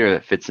computer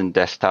that fits in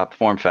desktop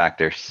form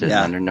factor sitting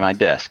under my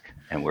desk,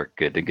 and we're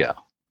good to go.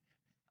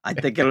 I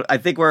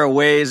think we're a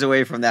ways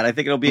away from that. I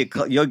think it'll be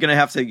you're going to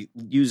have to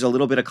use a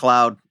little bit of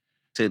cloud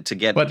to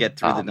get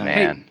through the night.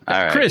 Man. Hey,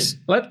 all right. Chris,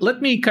 let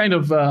me kind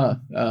of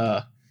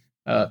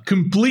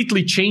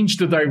completely change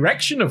the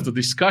direction of the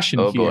discussion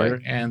here. Boy.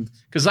 And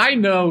because I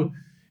know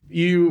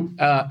you,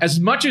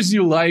 as much as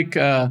you like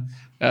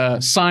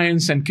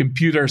science and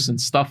computers and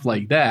stuff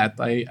like that,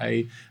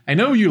 I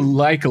know you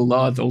like a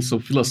lot also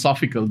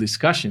philosophical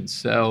discussions.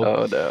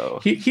 So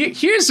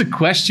here's a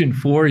question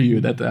for you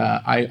that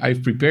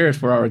I've prepared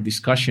for our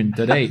discussion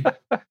today.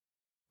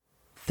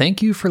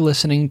 Thank you for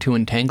listening to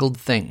Entangled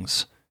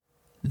Things.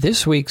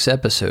 This week's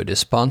episode is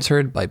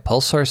sponsored by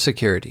Pulsar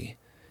Security,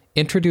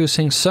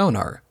 introducing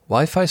Sonar,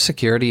 Wi-Fi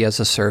security as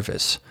a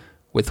service.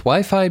 With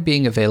Wi-Fi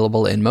being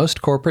available in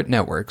most corporate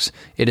networks,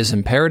 it is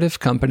imperative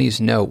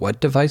companies know what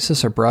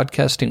devices are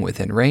broadcasting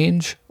within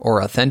range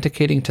or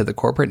authenticating to the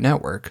corporate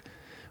network.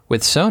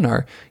 With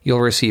Sonar,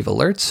 you'll receive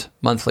alerts,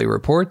 monthly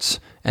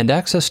reports, and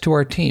access to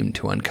our team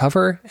to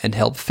uncover and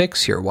help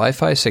fix your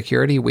Wi-Fi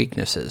security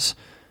weaknesses.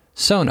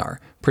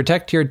 Sonar,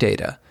 protect your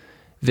data.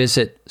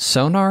 Visit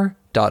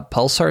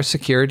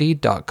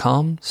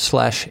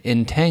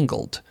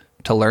sonar.pulsarsecurity.com/entangled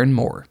to learn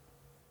more.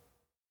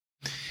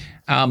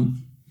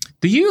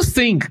 Do you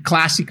think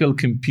classical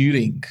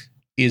computing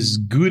is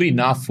good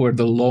enough for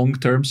the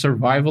long-term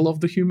survival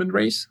of the human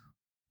race?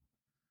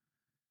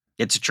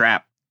 It's a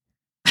trap.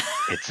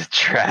 It's a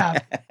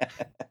trap.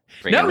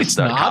 No, it's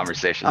not.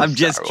 Conversation I'm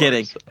just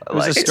kidding. It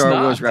was a Star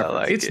Wars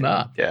reference. It's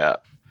not. Yeah.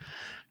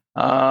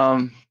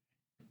 I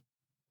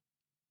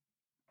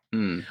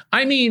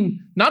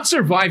mean, not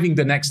surviving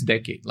the next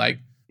decade, like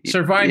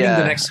surviving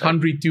the next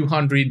 100,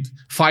 200,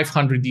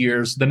 500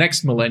 years, the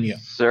next millennia.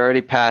 It's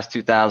already past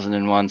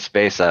 2001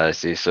 Space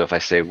Odyssey, so if I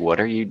say, what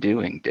are you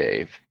doing,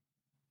 Dave?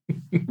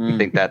 I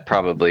think that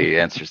probably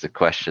answers the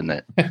question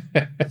that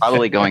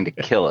probably going to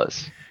kill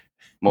us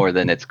more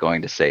than it's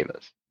going to save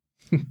us.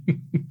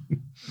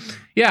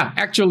 Yeah,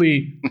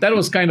 actually, that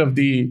was kind of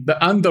the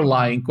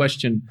underlying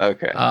question.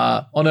 Okay.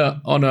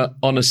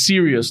 On a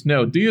serious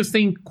note, do you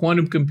think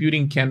quantum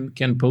computing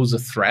can pose a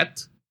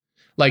threat?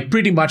 Like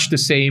pretty much the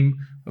same,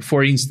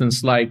 for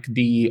instance, like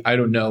the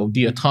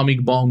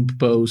atomic bomb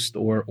posed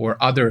or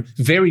other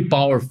very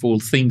powerful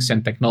things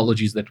and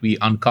technologies that we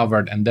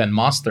uncovered and then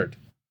mastered?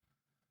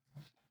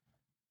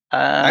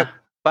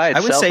 By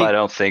itself, I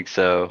don't think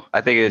so.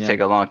 I think it'd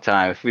take a long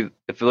time. If we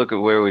look at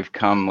where we've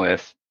come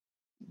with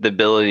the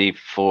ability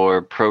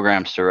for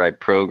programs to write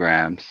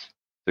programs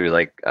through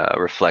like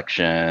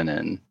reflection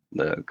and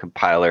the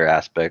compiler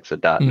aspects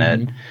of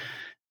 .NET,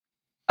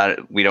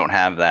 we don't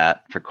have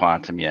that for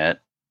quantum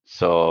yet.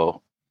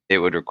 So it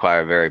would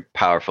require very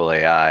powerful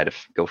AI to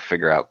go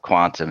figure out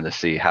quantum to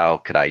see how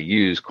could I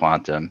use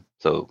quantum.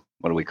 So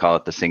what do we call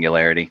it? The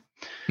singularity.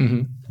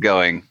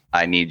 Going,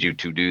 I need you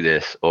to do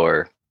this,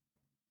 or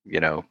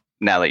now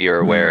that you're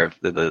aware of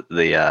the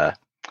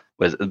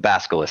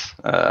Basculus,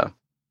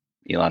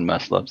 Elon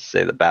Musk loves to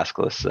say the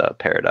Basculus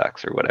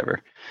paradox or whatever.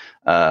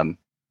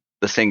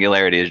 The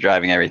singularity is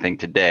driving everything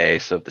today.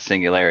 So if the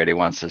singularity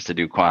wants us to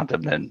do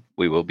quantum, then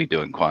we will be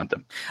doing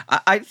quantum.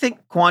 I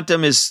think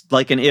quantum is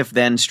like an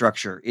if-then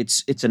structure.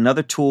 It's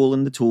another tool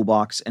in the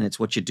toolbox, and it's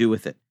what you do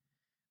with it.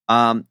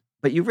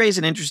 But you raise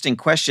an interesting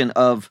question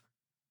of,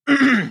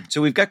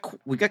 so we've got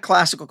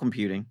classical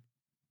computing,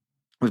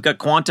 we've got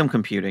quantum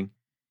computing,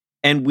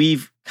 and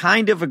we've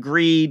kind of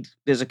agreed,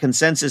 there's a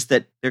consensus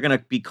that they're going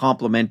to be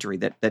complementary,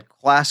 that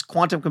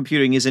quantum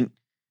computing isn't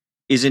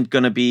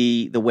going to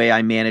be the way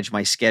I manage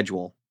my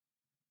schedule.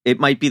 It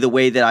might be the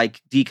way that I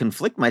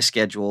deconflict my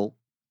schedule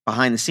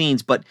behind the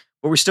scenes, but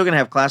we're still going to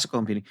have classical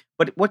computing.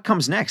 But what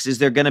comes next? Is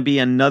there going to be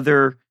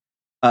another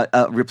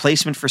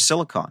replacement for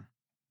silicon,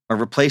 a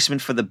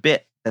replacement for the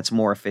bit that's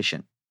more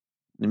efficient?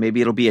 And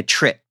maybe it'll be a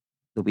trit.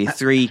 There'll be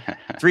three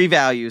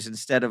values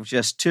instead of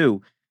just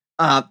two.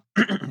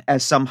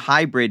 As some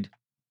hybrid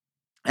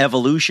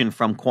evolution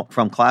from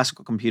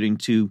classical computing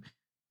to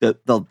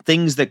the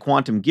things that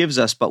quantum gives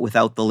us, but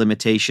without the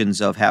limitations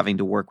of having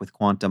to work with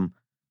quantum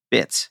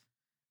bits.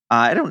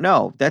 I don't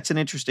know. That's an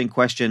interesting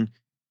question.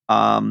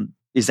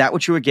 Is that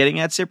what you were getting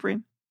at,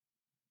 Cyprian?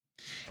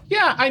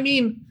 Yeah, I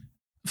mean,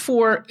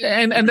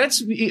 and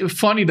that's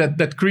funny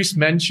that Chris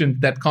mentioned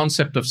that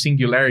concept of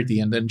singularity,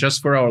 and then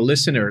just for our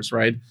listeners,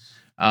 right?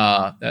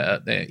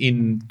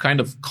 In kind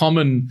of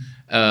common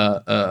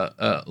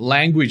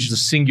language, the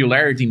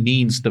singularity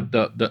means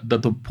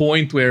the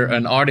point where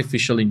an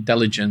artificial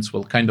intelligence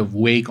will kind of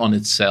wake on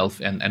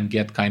itself and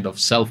get kind of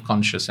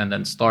self-conscious and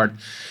then start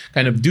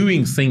kind of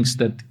doing things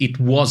that it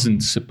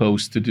wasn't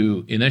supposed to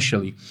do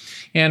initially.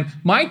 And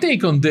my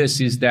take on this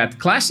is that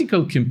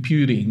classical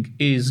computing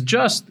is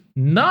just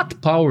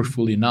not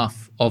powerful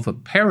enough of a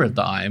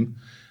paradigm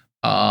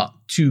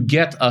to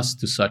get us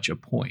to such a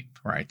point.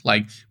 Right,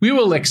 like we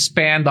will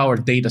expand our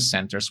data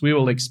centers, we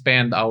will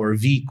expand our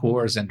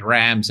vCores and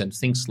RAMs and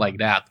things like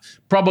that,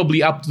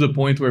 probably up to the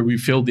point where we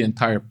fill the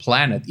entire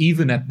planet.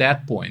 Even at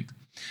that point,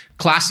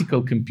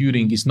 classical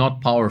computing is not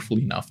powerful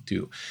enough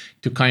to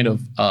kind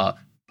of,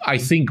 I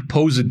think,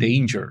 pose a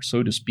danger,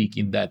 so to speak,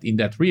 in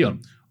that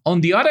realm.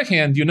 On the other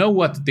hand, you know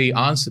what the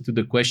answer to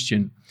the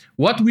question,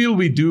 what will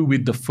we do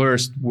with the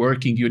first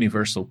working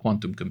universal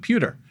quantum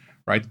computer?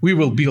 Right, we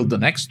will build the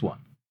next one.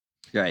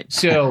 Right.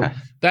 So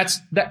that's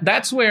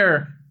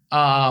where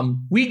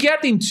we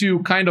get into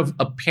kind of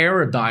a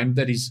paradigm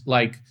that is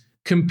like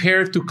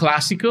compared to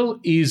classical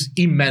is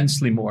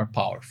immensely more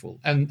powerful,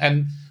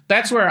 and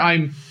that's where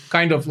I'm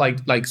kind of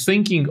like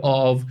thinking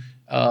of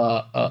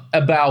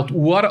about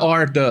what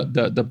are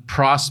the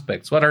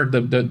prospects, what are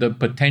the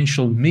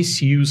potential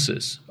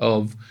misuses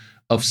of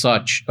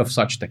such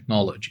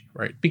technology,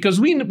 right? Because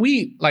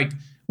we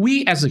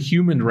as a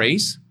human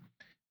race,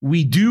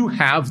 we do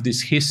have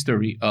this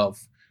history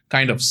of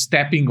kind of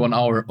stepping on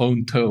our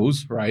own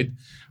toes, right?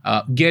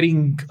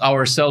 Getting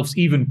ourselves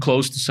even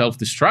close to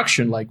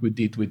self-destruction, like we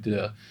did with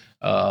the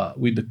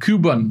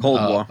Cuban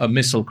Cold War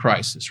missile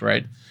crisis,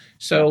 right?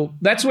 So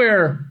that's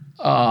where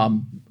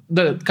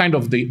the kind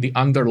of the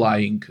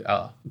underlying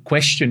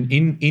question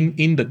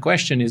in the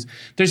question is,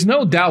 there's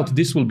no doubt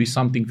this will be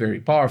something very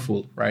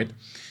powerful, right?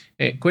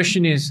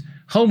 Question is,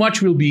 how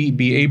much will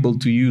be able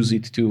to use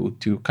it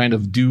to kind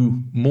of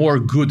do more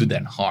good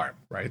than harm,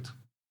 right?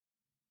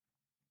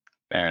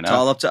 Fair enough. It's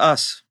all up to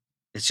us.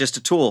 It's just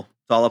a tool.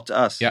 It's all up to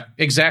us. Yeah,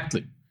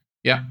 exactly.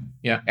 Yeah.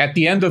 At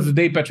the end of the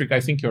day, Patrick, I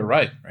think you're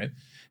right?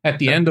 At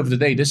the end of the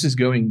day, this is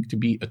going to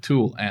be a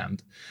tool,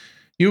 and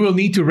you will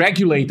need to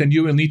regulate and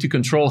you will need to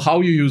control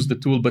how you use the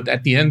tool. But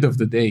at the end of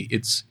the day,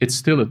 it's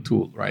still a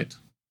tool, right?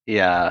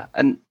 Yeah,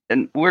 and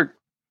we're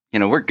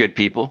good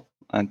people,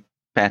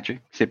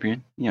 Patrick,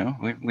 Cyprian.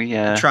 We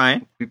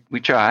trying. We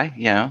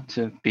try,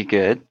 to be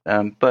good.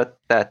 But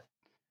that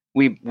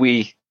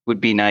we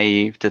would be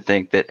naive to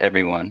think that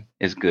everyone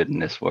is good in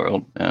this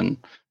world, and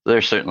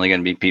there's certainly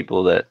going to be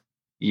people that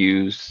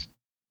use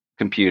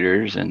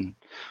computers, and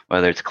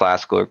whether it's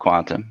classical or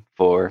quantum,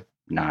 for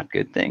not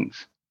good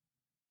things.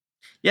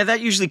 Yeah,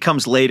 that usually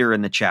comes later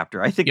in the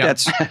chapter. I think I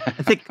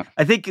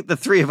think the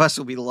three of us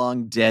will be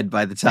long dead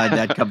by the time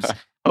that comes.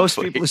 Most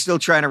people are still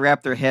trying to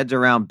wrap their heads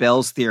around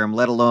Bell's theorem,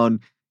 let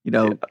alone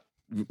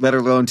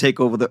take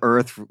over the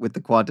Earth with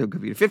the quantum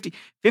computer. 50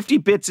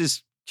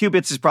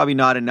 qubits is probably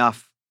not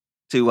enough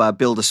to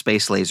build a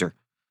space laser.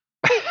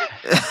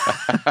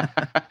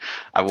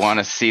 I want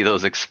to see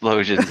those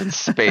explosions in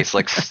space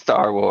like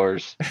Star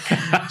Wars.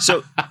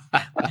 So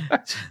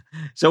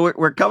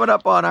we're coming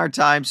up on our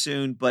time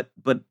soon, but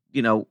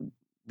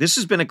this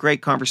has been a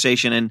great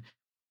conversation,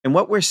 and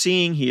what we're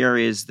seeing here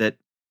is that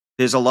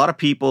there's a lot of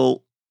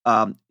people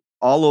all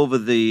over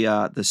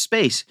the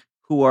space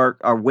who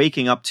are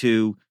waking up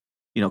to,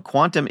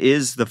 quantum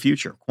is the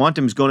future.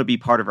 Quantum is going to be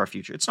part of our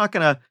future. It's not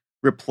going to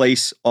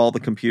replace all the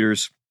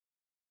computers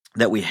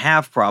that we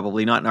have,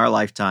 probably not in our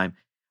lifetime,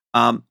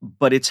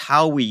 but it's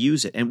how we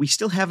use it. And we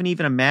still haven't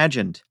even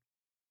imagined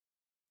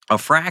a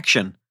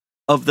fraction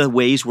of the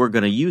ways we're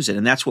going to use it.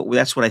 And that's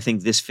what I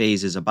think this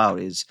phase is about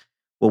is,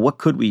 well, what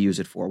could we use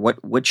it for?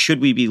 What should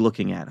we be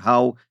looking at?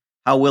 How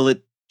will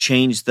it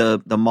change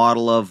the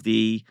model of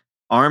the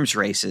arms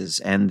races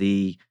and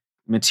the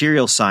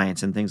material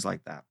science and things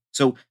like that?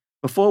 So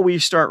before we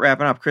start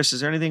wrapping up, Chris,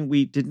 is there anything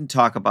we didn't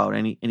talk about?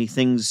 Any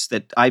things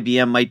that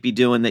IBM might be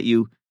doing that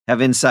you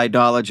have inside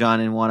knowledge on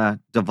and want to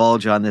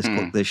divulge on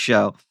this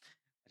show?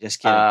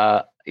 Just kidding.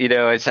 I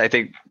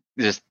think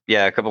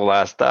a couple of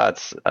last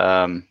thoughts.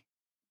 On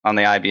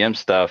the IBM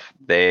stuff,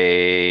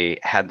 they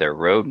had their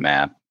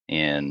roadmap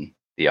in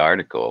the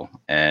article,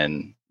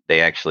 and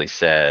they actually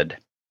said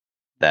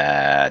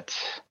that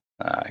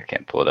I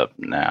can't pull it up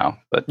now,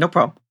 but no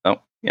problem. Oh,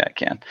 yeah, I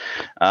can.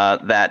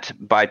 That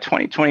by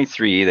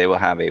 2023 they will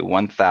have a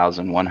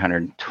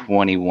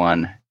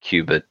 1,121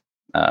 qubit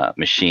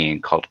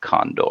machine called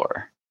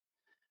Condor.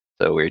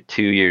 So we're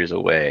 2 years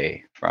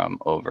away from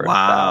over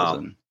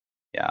 1,000.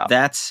 Yeah,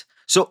 that's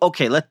so.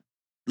 Okay,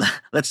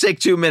 let's take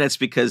 2 minutes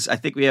because I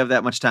think we have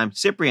that much time.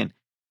 Cyprian,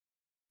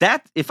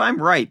 that, if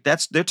I'm right,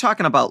 they're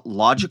talking about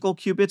logical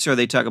qubits, or are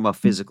they talking about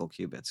physical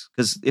qubits?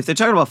 Because if they're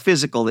talking about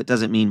physical, that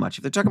doesn't mean much.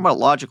 If they're talking about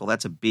logical,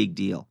 that's a big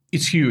deal.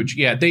 It's huge.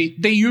 Yeah,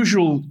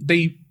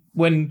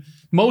 when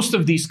most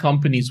of these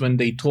companies, when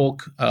they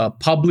talk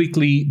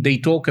publicly, they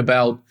talk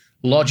about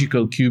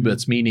logical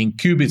qubits, meaning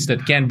qubits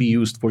that can be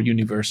used for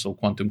universal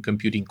quantum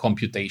computing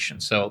computation.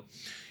 So,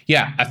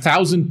 yeah,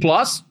 1,000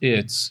 plus.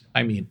 It's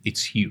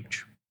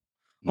huge.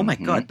 Oh my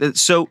God!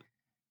 So,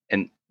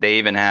 and they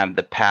even have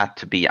the path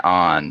to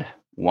beyond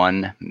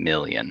 1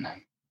 million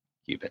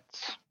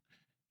qubits.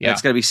 Yeah,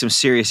 that's going to be some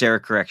serious error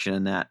correction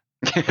in that.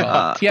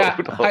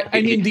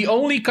 Totally. The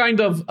only kind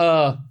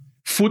of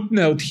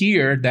footnote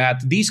here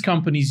that these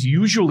companies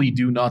usually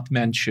do not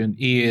mention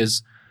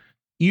is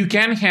you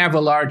can have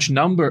a large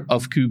number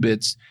of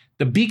qubits.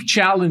 The big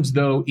challenge,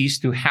 though, is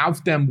to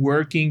have them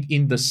working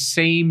in the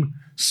same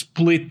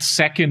split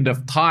second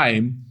of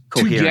time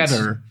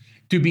together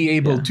to be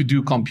able to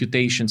do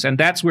computations. And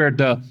that's where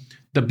the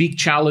big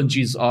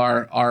challenges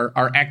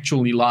are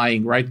actually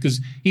lying, right?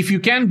 Because if you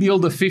can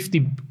build a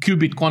 50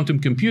 qubit quantum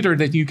computer,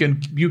 that you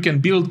can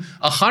build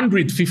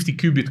 150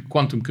 qubit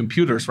quantum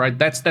computers, right?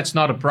 That's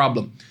not a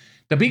problem.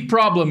 The big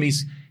problem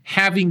is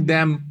having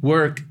them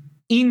work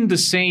in the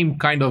same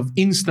kind of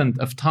instant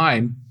of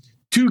time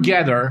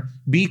together,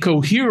 be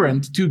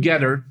coherent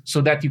together,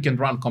 so that you can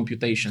run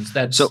computations.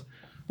 That's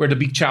where the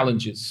big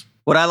challenge is.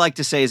 What I like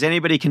to say is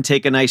anybody can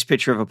take a nice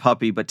picture of a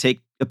puppy, but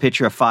take a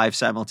picture of 5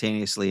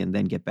 simultaneously and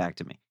then get back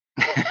to me.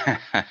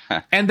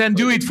 And then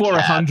do it for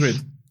 100.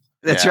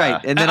 That's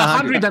right. And then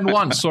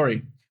 101,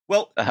 sorry.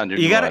 Well,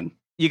 101.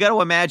 You got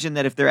to imagine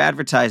that if they're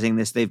advertising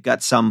this, they've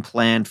got some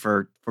plan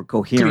for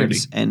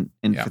coherence and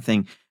for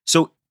thing.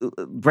 So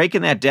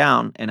breaking that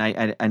down, and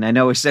I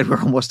know I said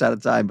we're almost out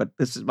of time, but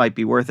this might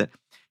be worth it.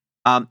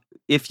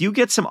 If you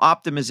get some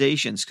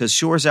optimizations, because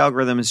Shor's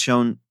algorithm has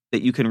shown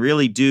that you can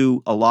really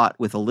do a lot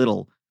with a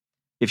little.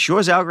 If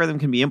Shor's algorithm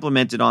can be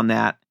implemented on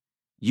that,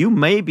 you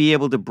may be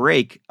able to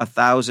break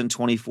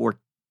 1,024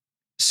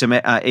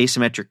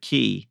 asymmetric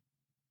key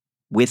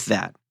with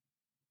that.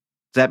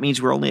 That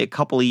means we're only a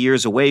couple of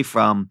years away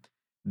from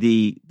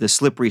the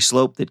slippery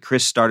slope that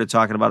Chris started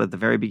talking about at the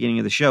very beginning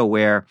of the show,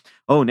 where,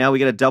 oh, now we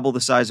got to double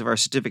the size of our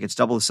certificates,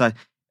 double the size.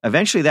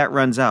 Eventually that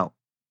runs out.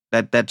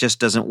 That just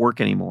doesn't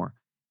work anymore.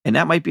 And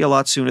that might be a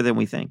lot sooner than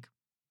we think.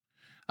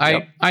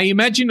 I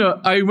imagine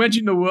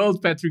a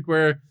world, Patrick,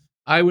 where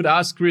I would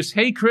ask Chris,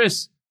 hey,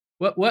 Chris,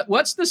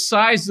 what's the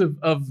size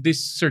of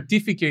this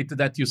certificate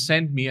that you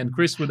sent me? And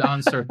Chris would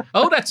answer,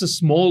 oh, that's a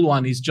small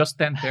one. It's just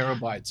 10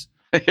 terabytes.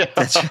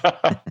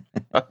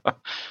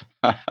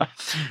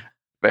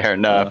 Fair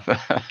enough.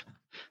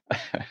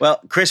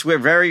 Well, Chris, we're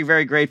very,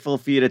 very grateful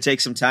for you to take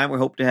some time. We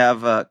hope to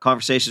have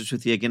conversations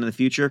with you again in the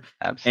future.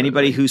 Absolutely.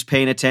 Anybody who's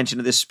paying attention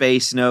to this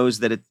space knows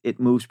that it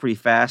moves pretty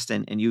fast,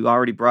 and you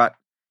already brought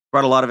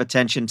a lot of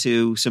attention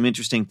to some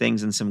interesting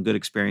things and some good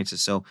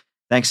experiences. So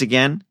thanks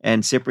again.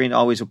 And Cyprian,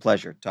 always a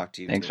pleasure to talk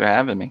to you. Thanks for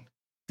having me.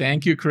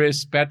 Thank you,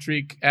 Chris.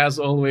 Patrick, as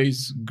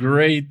always,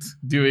 great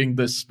doing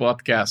this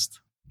podcast.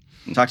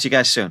 Talk to you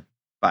guys soon.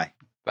 Bye.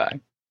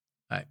 Bye.